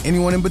 rookies, and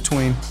anyone in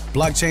between,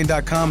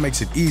 Blockchain.com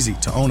makes it easy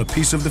to own a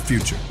piece of the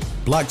future.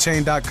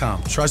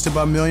 Blockchain.com, trusted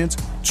by millions,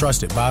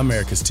 trusted by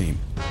America's team.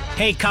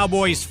 Hey,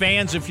 Cowboys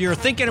fans, if you're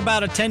thinking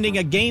about attending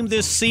a game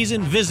this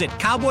season, visit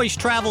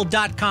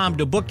cowboystravel.com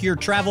to book your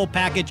travel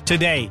package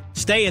today.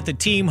 Stay at the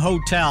team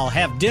hotel,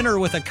 have dinner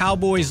with a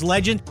Cowboys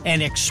legend,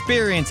 and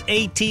experience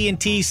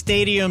AT&T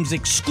Stadium's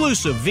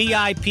exclusive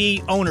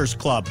VIP Owners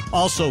Club.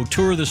 Also,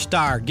 tour the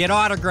Star, get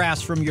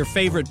autographs from your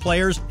favorite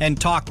players, and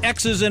talk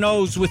X's and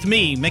O's with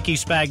me, Mickey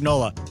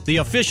Spagnola. The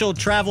official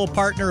travel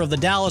partner of the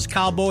Dallas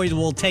Cowboys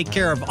will take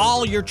care of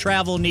all your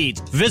travel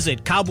needs.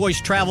 Visit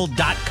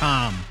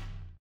cowboystravel.com.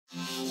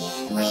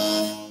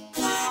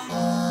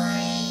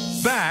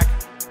 Back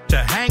to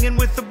Hanging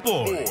with the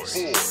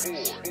Boys.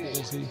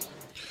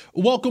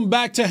 Welcome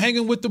back to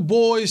Hanging with the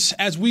Boys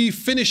as we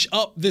finish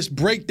up this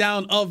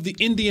breakdown of the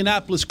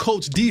Indianapolis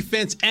Colts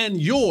defense and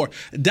your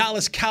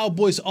Dallas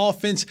Cowboys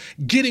offense,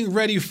 getting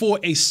ready for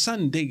a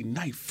Sunday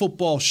night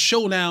football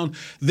showdown.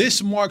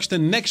 This marks the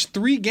next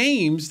 3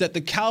 games that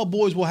the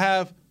Cowboys will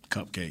have.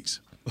 Cupcakes.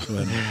 All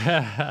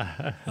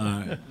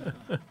right.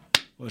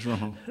 What's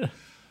wrong?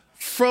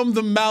 From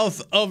the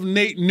mouth of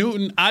Nate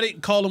Newton, I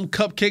didn't call them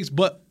cupcakes,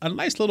 but a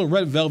nice little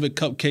red velvet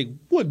cupcake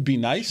would be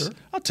nice. Sure.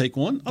 I'll take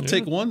one. I'll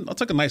take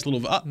a nice little.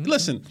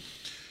 Listen,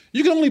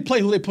 you can only play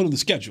who they put on the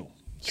schedule.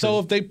 True. So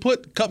if they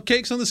put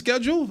cupcakes on the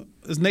schedule,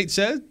 as Nate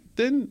said,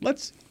 then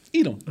let's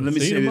eat them. Let me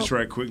say this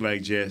right quick,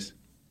 like Jess.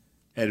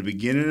 At the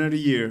beginning of the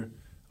year,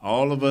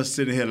 all of us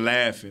sitting here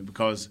laughing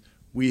because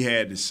we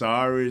had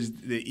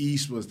the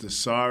East was the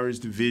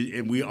sorriest division,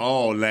 and we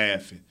all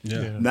laughing.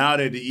 Yeah. Now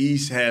that the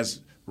East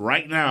has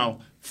right now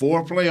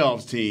 4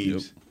 playoffs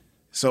teams. Yep.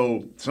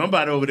 So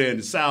somebody over there in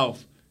the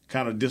South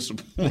kind of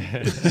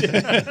disappointed.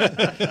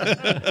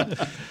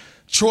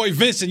 Troy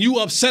Vincent, you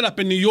upset up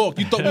in New York.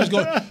 You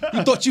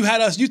thought you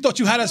had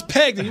us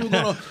pegged, and we were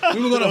gonna.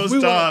 Don't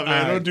stop,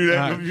 man. Don't do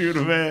that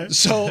computer, man.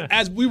 So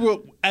as we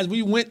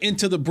went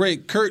into the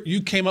break, Kurt,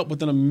 you came up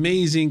with an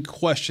amazing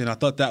question. I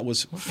thought that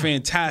was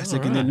fantastic.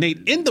 Right. And then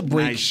Nate, in the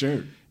break, nice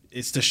shirt.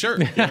 It's the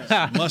shirt.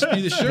 Yes. Must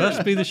be the shirt.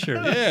 Must be the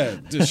shirt.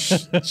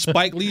 Yeah.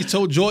 Spike Lee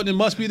told Jordan it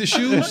must be the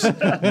shoes.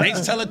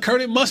 Nate's telling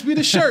Kurt it must be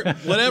the shirt.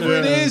 Whatever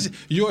it is,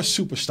 you're a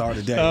superstar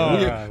today.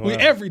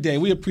 Every day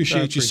we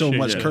appreciate you so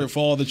much, Kurt, for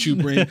all that you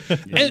bring.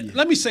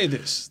 Let me say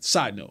this,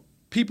 side note.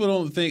 People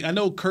don't think, I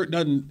know Kurt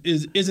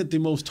isn't the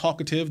most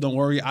talkative. Don't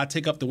worry, I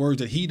take up the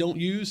words that he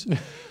don't use.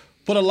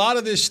 But a lot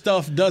of this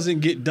stuff doesn't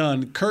get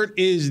done. Kurt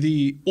is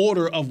the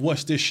order of what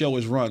this show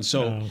is run.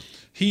 So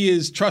he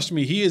is, trust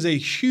me, he is a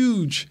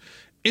huge,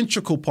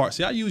 integral part.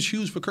 See, I use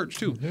huge for Kurt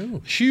too.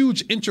 Ooh.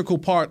 Huge, integral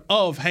part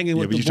of Hanging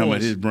with the Boys. You're talking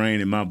about his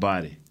brain and my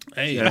body.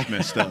 Hey. That's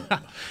messed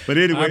up. But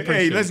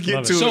anyway, let's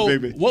get to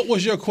it, baby. What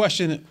was your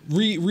question?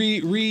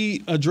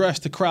 Readdress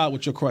the crowd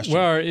with your question.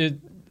 Well,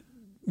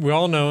 we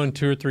all know in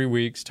 2 or 3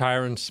 weeks,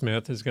 Tyron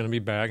Smith is going to be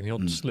back, and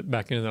he'll slip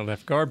back into the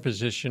left guard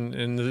position.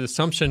 And the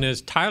assumption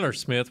is Tyler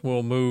Smith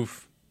will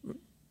move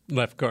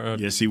left guard.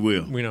 Yes, he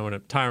will. We know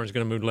Tyron's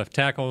going to move to left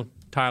tackle.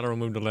 Tyler will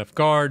move to left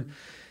guard.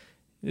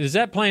 Is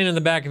that playing in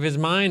the back of his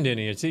mind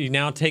any? Is he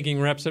now taking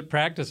reps at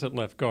practice at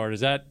left guard? Is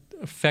that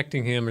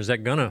affecting him, or is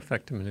that going to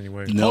affect him in any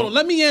way? No. Hold on,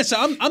 let me answer.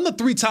 I'm the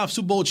 3-time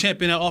Super Bowl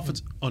champion at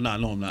offense. Oh, no,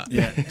 I'm not.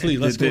 Yeah. Please,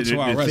 let's go to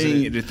our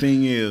resident. The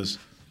thing is,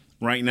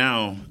 right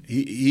now,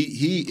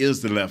 he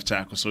is the left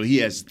tackle, so he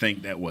has to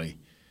think that way.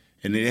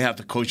 And they have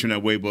to coach him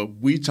that way.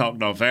 But we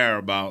talked off air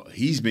about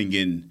he's been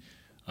getting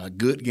a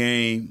good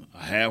game,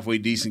 a halfway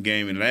decent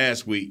game, and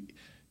last week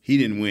he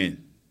didn't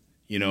win.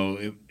 He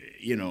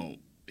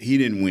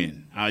didn't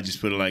win. I'll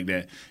just put it like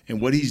that. And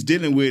what he's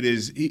dealing with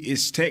is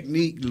his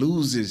technique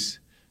loses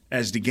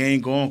as the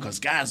game goes on because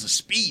guys are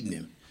speeding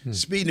him.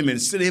 And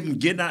instead of him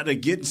getting out there,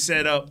 getting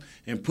set up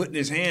and putting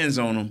his hands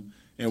on him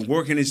and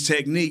working his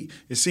technique,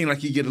 it seemed like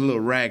he get a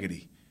little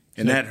raggedy,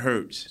 and that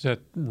hurts. Is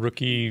that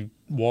rookie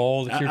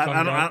wall that you're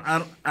talking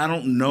about? I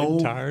don't know.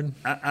 Tired?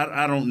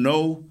 I don't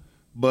know,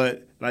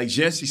 but like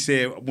Jesse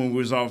said when we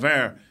was off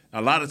air,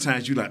 a lot of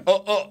times you like,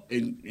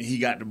 and he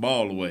got the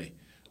ball away.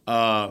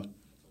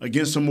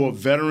 Against a more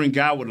veteran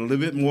guy with a little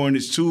bit more in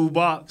his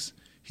toolbox,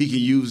 he can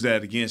use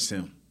that against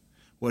him.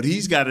 What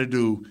he's got to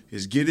do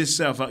is get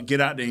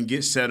out there and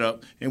get set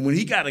up. And when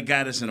he got a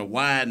guy that's in a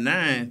wide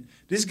 9,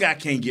 this guy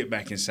can't get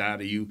back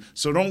inside of you.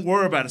 So don't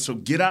worry about it. So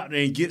get out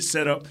there and get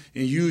set up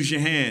and use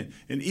your hand.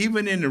 And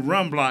even in the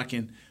run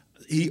blocking,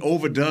 he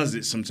overdoes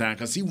it sometimes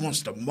because he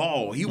wants to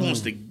maul. He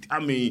wants to,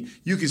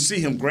 you can see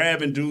him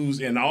grabbing dudes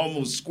and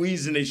almost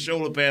squeezing their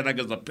shoulder pad like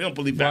it's a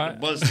pimple he about to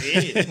bust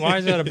their head. Why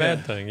is that a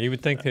bad thing? You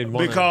would think they'd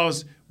want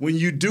Because when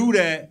you do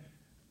that,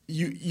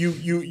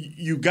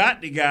 you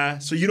got the guy,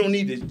 so you don't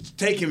need to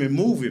take him and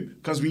move him.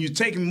 Because when you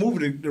take him and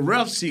move him, the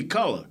refs see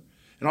color.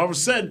 And all of a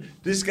sudden,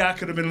 this guy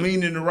could have been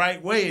leaning the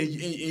right way. And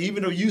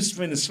even though you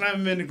finna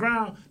slam him in the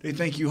ground, they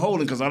think you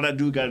holding because all that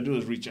dude got to do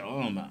is reach your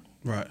arm out.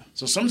 Right.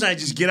 So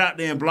sometimes just get out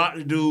there and block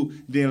the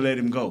dude, then let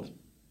him go.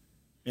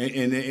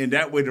 And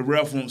that way the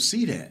ref won't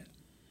see that.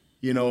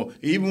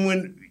 Even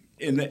when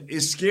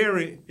it's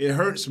scary, it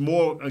hurts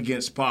more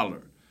against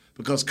Pollard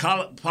because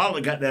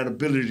Pollard got that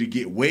ability to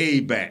get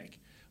way back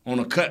on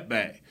a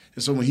cutback.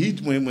 And so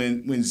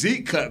when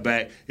Zeke cut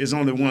back, it's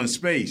only one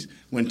space.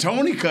 When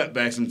Tony cut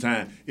back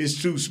sometimes,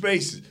 it's 2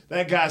 spaces.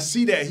 That guy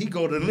see that, he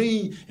go to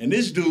lean, and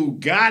this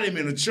dude got him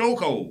in a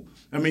chokehold.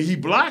 He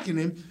blocking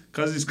him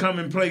because he's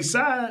coming play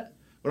side,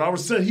 but all of a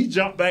sudden he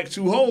jumped back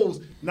 2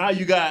 holes. Now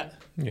you got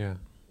the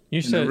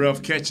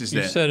ref catches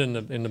that. You said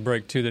in the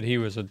break too that he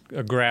was a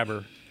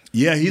grabber.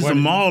 Yeah, he's a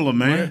mauler,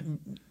 man.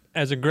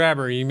 As a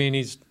grabber, you mean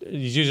he's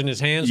using his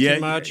hands too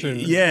much?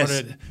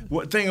 Yes.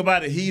 Thing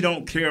about it, he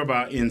don't care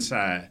about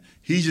inside.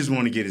 He just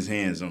want to get his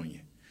hands on you.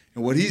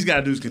 And what he's got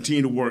to do is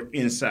continue to work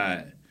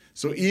inside.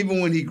 So even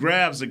when he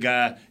grabs a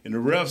guy and the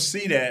refs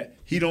see that,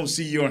 he don't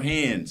see your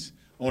hands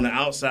on the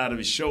outside of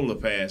his shoulder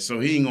pads, so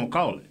he ain't going to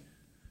call it.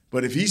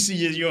 But if he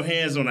sees your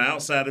hands on the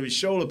outside of his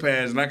shoulder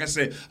pads, like I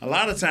said, a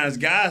lot of times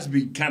guys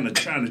be kind of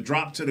trying to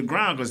drop to the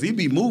ground because he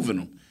be moving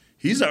them.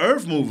 He's an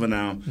earth mover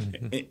now,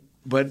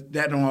 but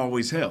that don't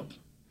always help.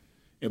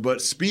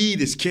 But speed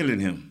is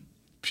killing him.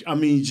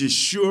 Just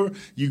sure,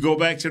 you go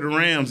back to the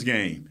Rams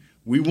game.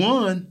 We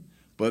won,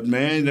 but,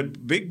 man, the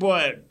big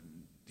boy,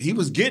 he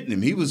was getting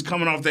him. He was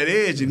coming off that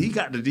edge, and he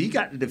got to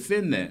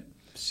defend that.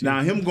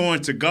 Now, him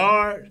going to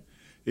guard,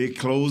 it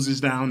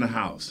closes down the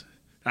house.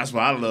 That's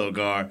why I love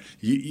guard.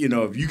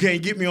 If you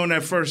can't get me on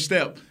that first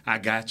step, I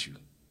got you.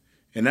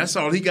 And that's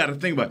all he got to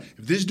think about.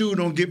 If this dude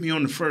don't get me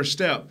on the first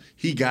step,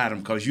 he got him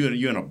because you're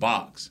in a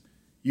box.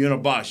 You're in a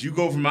box. You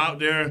go from out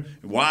there,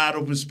 wide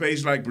open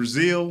space like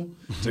Brazil,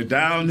 to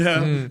down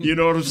there, you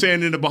know what I'm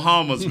saying, in the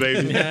Bahamas,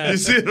 baby. You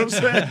see what I'm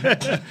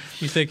saying?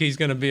 You think he's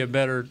going to be a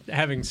better,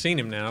 having seen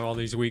him now all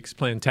these weeks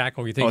playing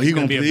tackle, you think he's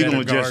going to be a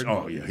better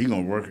guard? He's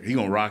going to work. He's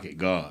going to rock it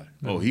guard.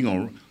 He's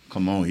going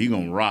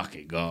to rock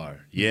it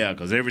guard. Yeah,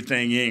 because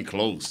everything ain't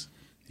close.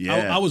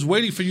 Yeah. I was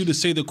waiting for you to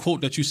say the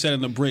quote that you said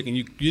in the break, and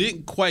you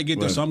didn't quite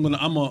get there. So I'm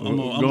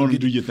gonna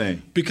do your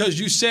thing. Because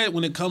you said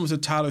when it comes to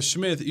Tyler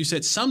Smith, you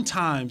said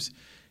sometimes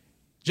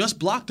just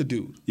block the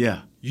dude.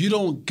 Yeah. You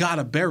don't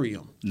gotta bury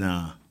him.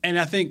 Nah. And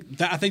I think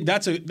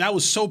that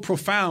was so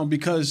profound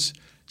because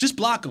just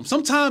block him.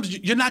 Sometimes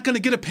you're not gonna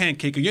get a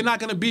pancake, or you're not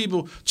gonna be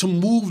able to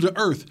move the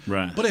earth.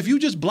 Right. But if you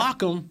just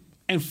block him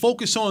and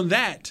focus on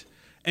that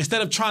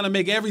instead of trying to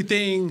make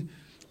everything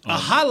a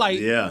highlight.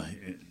 Yeah.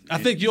 I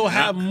think you'll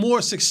have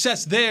more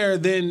success there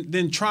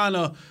than trying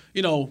to,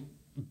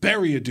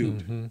 bury a dude.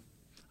 Mm-hmm.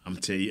 I'm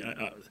telling you,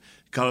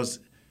 because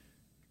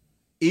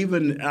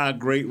even our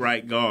great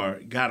right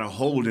guard got a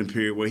holding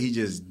period where he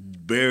just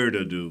buried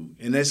a dude.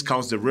 And that's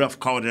because the ref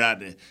called it out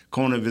the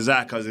corner of his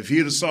eye. Because if he'd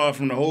have saw it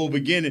from the whole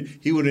beginning,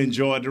 he would have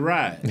enjoyed the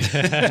ride.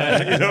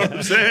 You know what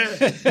I'm saying?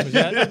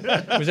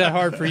 Was that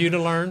hard for you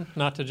to learn,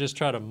 not to just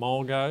try to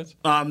maul guys?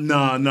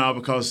 No,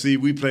 because, see,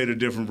 we played a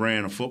different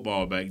brand of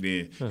football back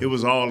then. It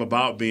was all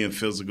about being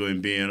physical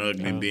and being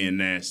ugly and being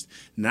nasty.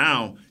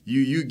 Now,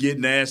 you get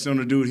nasty on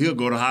the dude, he'll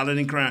go to hollering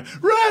and crying,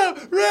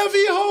 Ref,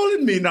 he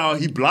holding me. No,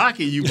 he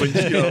blocking you, but,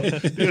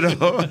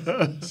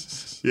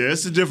 Yeah,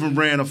 it's a different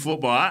brand of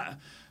football.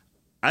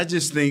 I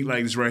just think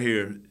like this right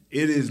here,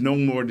 it is no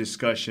more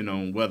discussion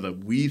on whether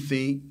we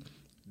think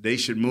they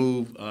should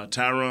move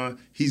Tyron.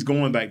 He's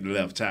going back to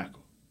left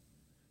tackle.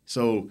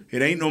 So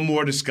it ain't no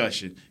more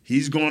discussion.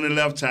 He's going to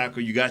left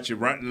tackle. You got your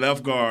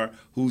left guard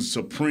who's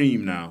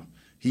supreme now.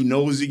 He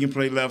knows he can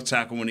play left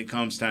tackle when it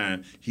comes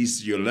time.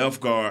 He's your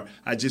left guard.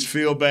 I just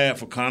feel bad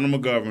for Connor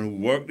McGovern, who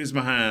worked his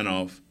behind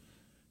off,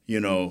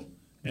 and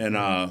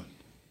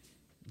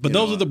But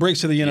those are the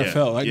breaks of the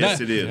NFL. Like yes,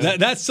 it is.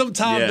 That's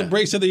sometimes the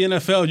breaks of the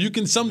NFL. You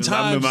can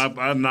sometimes.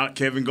 I knocked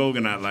Kevin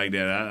Gogan out like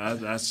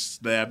that. I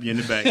stabbed you in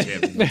the back,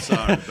 Kevin. I'm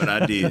sorry, but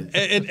I did.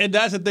 And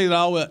that's the thing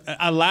that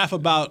I laugh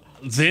about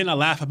then, I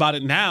laugh about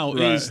it now,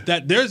 is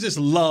that there's this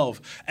love.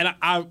 And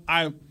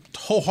I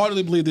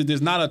wholeheartedly believe that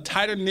there's not a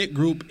tighter knit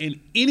group in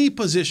any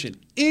position,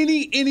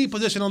 any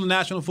position on the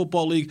National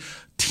Football League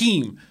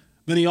team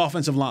than the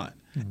offensive line.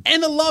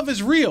 And the love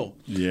is real.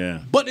 Yeah.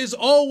 But it's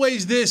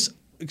always this,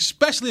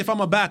 especially if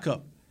I'm a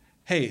backup.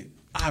 Hey,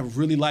 I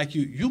really like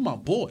you. You my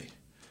boy.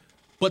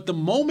 But the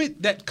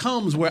moment that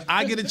comes where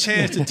I get a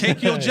chance to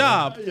take your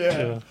job,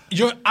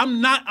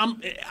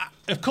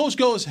 if coach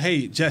goes,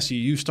 hey, Jesse,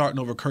 you starting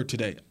over Kurt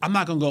today, I'm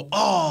not going to go,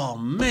 oh,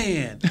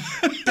 man,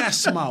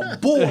 that's my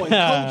boy,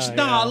 coach.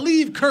 Nah,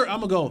 leave Kurt. I'm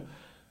going to go,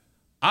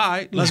 all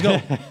right, let's go.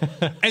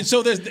 And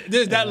so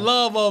there's that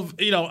love of,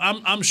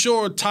 I'm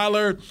sure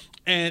Tyler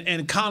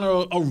and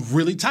Connor are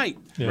really tight.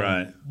 Yeah.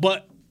 Right.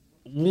 But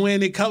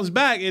when it comes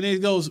back and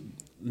it goes,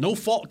 no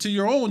fault to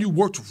your own, you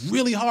worked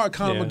really hard,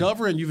 Connor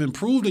McGovern, and you've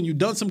improved and you've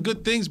done some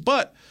good things,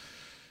 but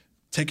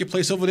take your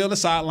place over there on the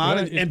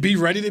sideline and be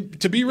ready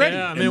to be ready.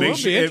 Yeah, I mean,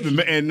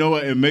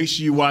 and make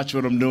sure you watch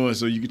what I'm doing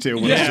so you can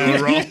tell when I'm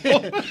doing wrong.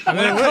 When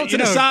I come to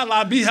the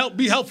sideline,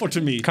 be helpful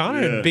to me.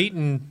 Connor had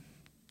beaten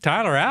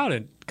Tyler out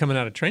coming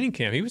out of training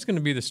camp. He was going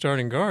to be the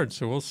starting guard,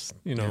 so we'll, So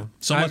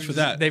much for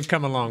that. They've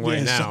come a long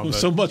way now.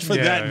 So much for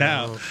that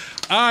now.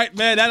 All right,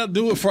 man, that'll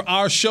do it for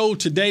our show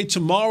today.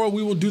 Tomorrow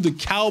we will do the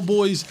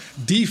Cowboys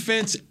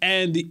defense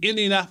and the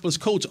Indianapolis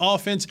Colts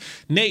offense.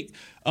 Nate,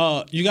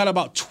 you got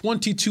about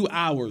 22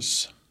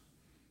 hours.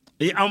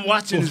 Yeah, I'm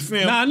watching this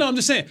film. No, I'm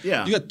just saying.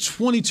 Yeah. You got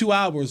 22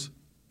 hours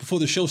before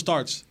the show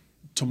starts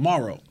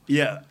tomorrow.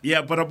 Yeah,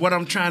 but what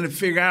I'm trying to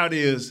figure out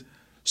is,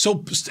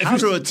 how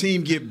do a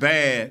team get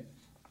bad,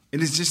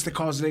 and it's just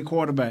because of their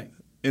quarterback?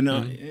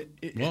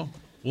 Well,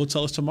 we'll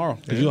tell us tomorrow,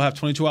 because you'll have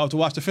 22 hours to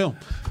watch the film.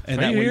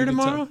 And Are you here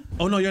tomorrow?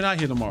 Oh, no, you're not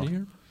here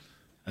tomorrow.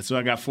 So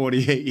I got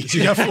 48.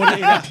 You got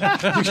 48 hours.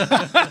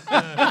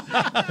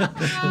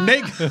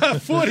 Nate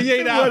got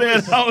 48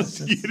 hours. I was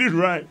getting it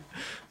right.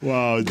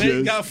 Wow,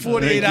 Nate got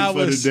 48 hours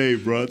for the day,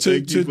 bro.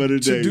 Thank you for the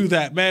day. To do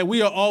that, man.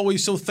 We are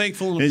always so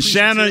thankful. And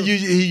Shannon,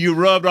 you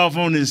rubbed off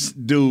on this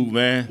dude,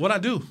 man. What'd I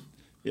do?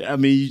 Yeah, I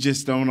mean, you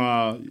just don't.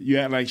 You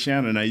act like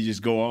Shannon now. You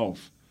just go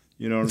off.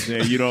 You know what I'm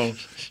saying?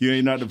 You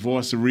ain't not the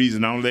voice of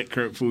reason. I don't let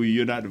Kurt fool you.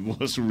 You're not the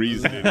voice of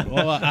reason anymore.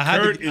 Well, I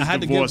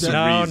had to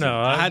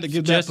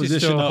give that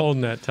position up.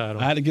 Holding that title.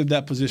 I had to give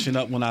that position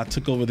up when I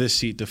took over this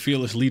seat, the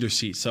fearless leader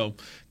seat. So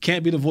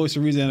can't be the voice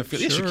of reason.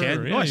 Yes, you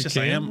can. Yeah, yes,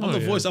 I am. I'm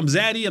the voice. I'm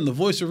Zaddy. I'm the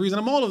voice of reason.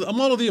 I'm all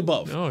of the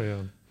above. Oh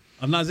yeah.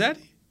 I'm not Zaddy.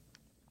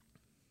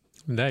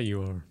 That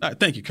you are. All right,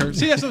 thank you, Kurt.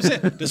 See, that's what I'm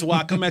saying. This is why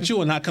I come at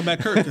you and not come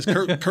at Kurt, because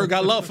Kurt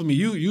got love for me.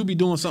 You be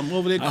doing something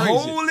over there crazy.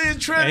 Holy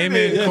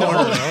Trinity. Amen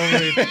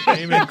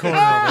corner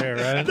over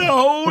there, right? The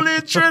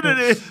Holy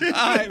Trinity.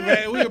 All right,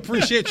 man. We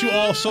appreciate you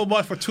all so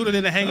much for tuning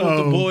in and hanging with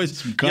the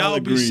boys. Y'all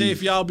be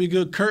safe. Y'all be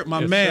good. Kurt,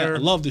 my man, sir. I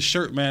love the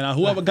shirt, man.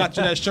 Whoever got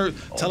you that shirt,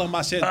 tell him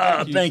I said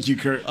thank you. Thank you,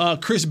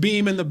 Kurt. Chris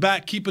Beam in the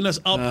back, keeping us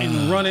up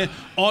and running.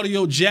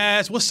 Audio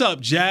Jazz. What's up,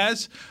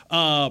 Jazz?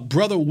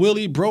 Brother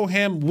Willie,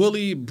 Broham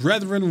Willie,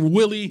 Brethren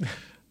Willie.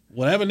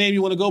 Whatever name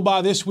you want to go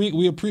by this week,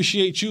 we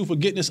appreciate you for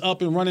getting us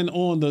up and running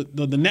on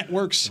the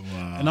networks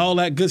and all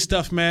that good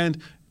stuff,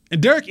 man.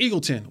 And Derek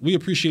Eagleton, we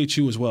appreciate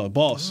you as well,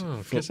 boss.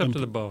 Kiss up to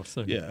the boss.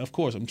 Yeah, of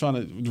course. I'm trying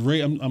to.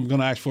 I'm going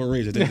to ask for a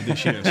raise at the end of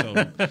this year. So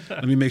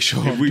let me make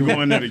sure. If we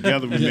go in there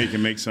together, we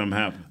can make something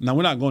happen. No,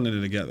 we're not going in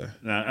there together.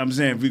 Now, I'm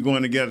saying if we go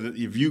in together,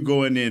 if you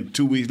go in there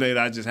 2 weeks later,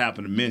 I just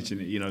happen to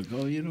mention it.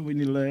 We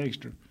need a little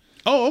extra.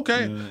 Oh,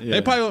 okay. Yeah.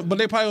 They probably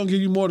gonna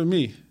give you more than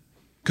me,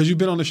 because you've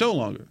been on the show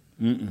longer.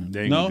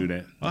 They ain't gonna do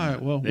that. All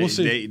right, well, we'll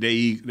see.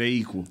 They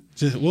equal.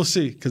 We'll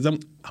see, because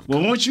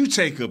well, once you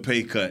take a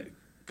pay cut,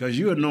 because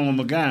you're a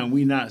normal guy and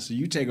we not, so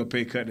you take a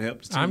pay cut to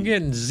help the team. I'm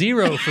getting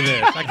 0 for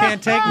this. I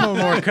can't take no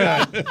more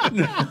cut.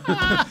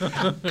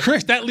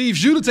 Chris, that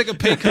leaves you to take a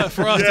pay cut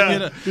for us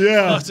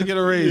to get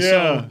a raise.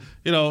 Yeah.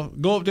 So,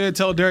 go up there and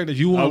tell Derek that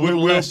you want a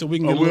little less so we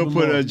can get a little bit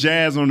more. We'll put a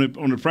Jazz on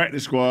the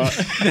practice squad.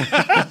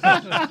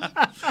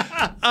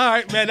 All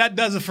right, man, that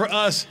does it for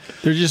us.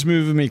 They're just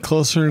moving me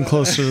closer and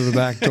closer to the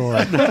back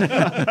door.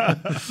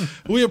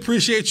 We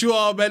appreciate you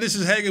all, man. This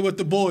is Hanging with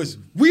the Boys.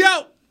 We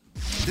out.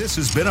 This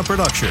has been a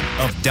production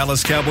of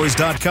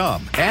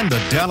DallasCowboys.com and the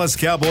Dallas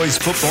Cowboys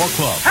Football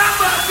Club. How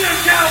about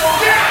this,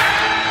 Cowboys?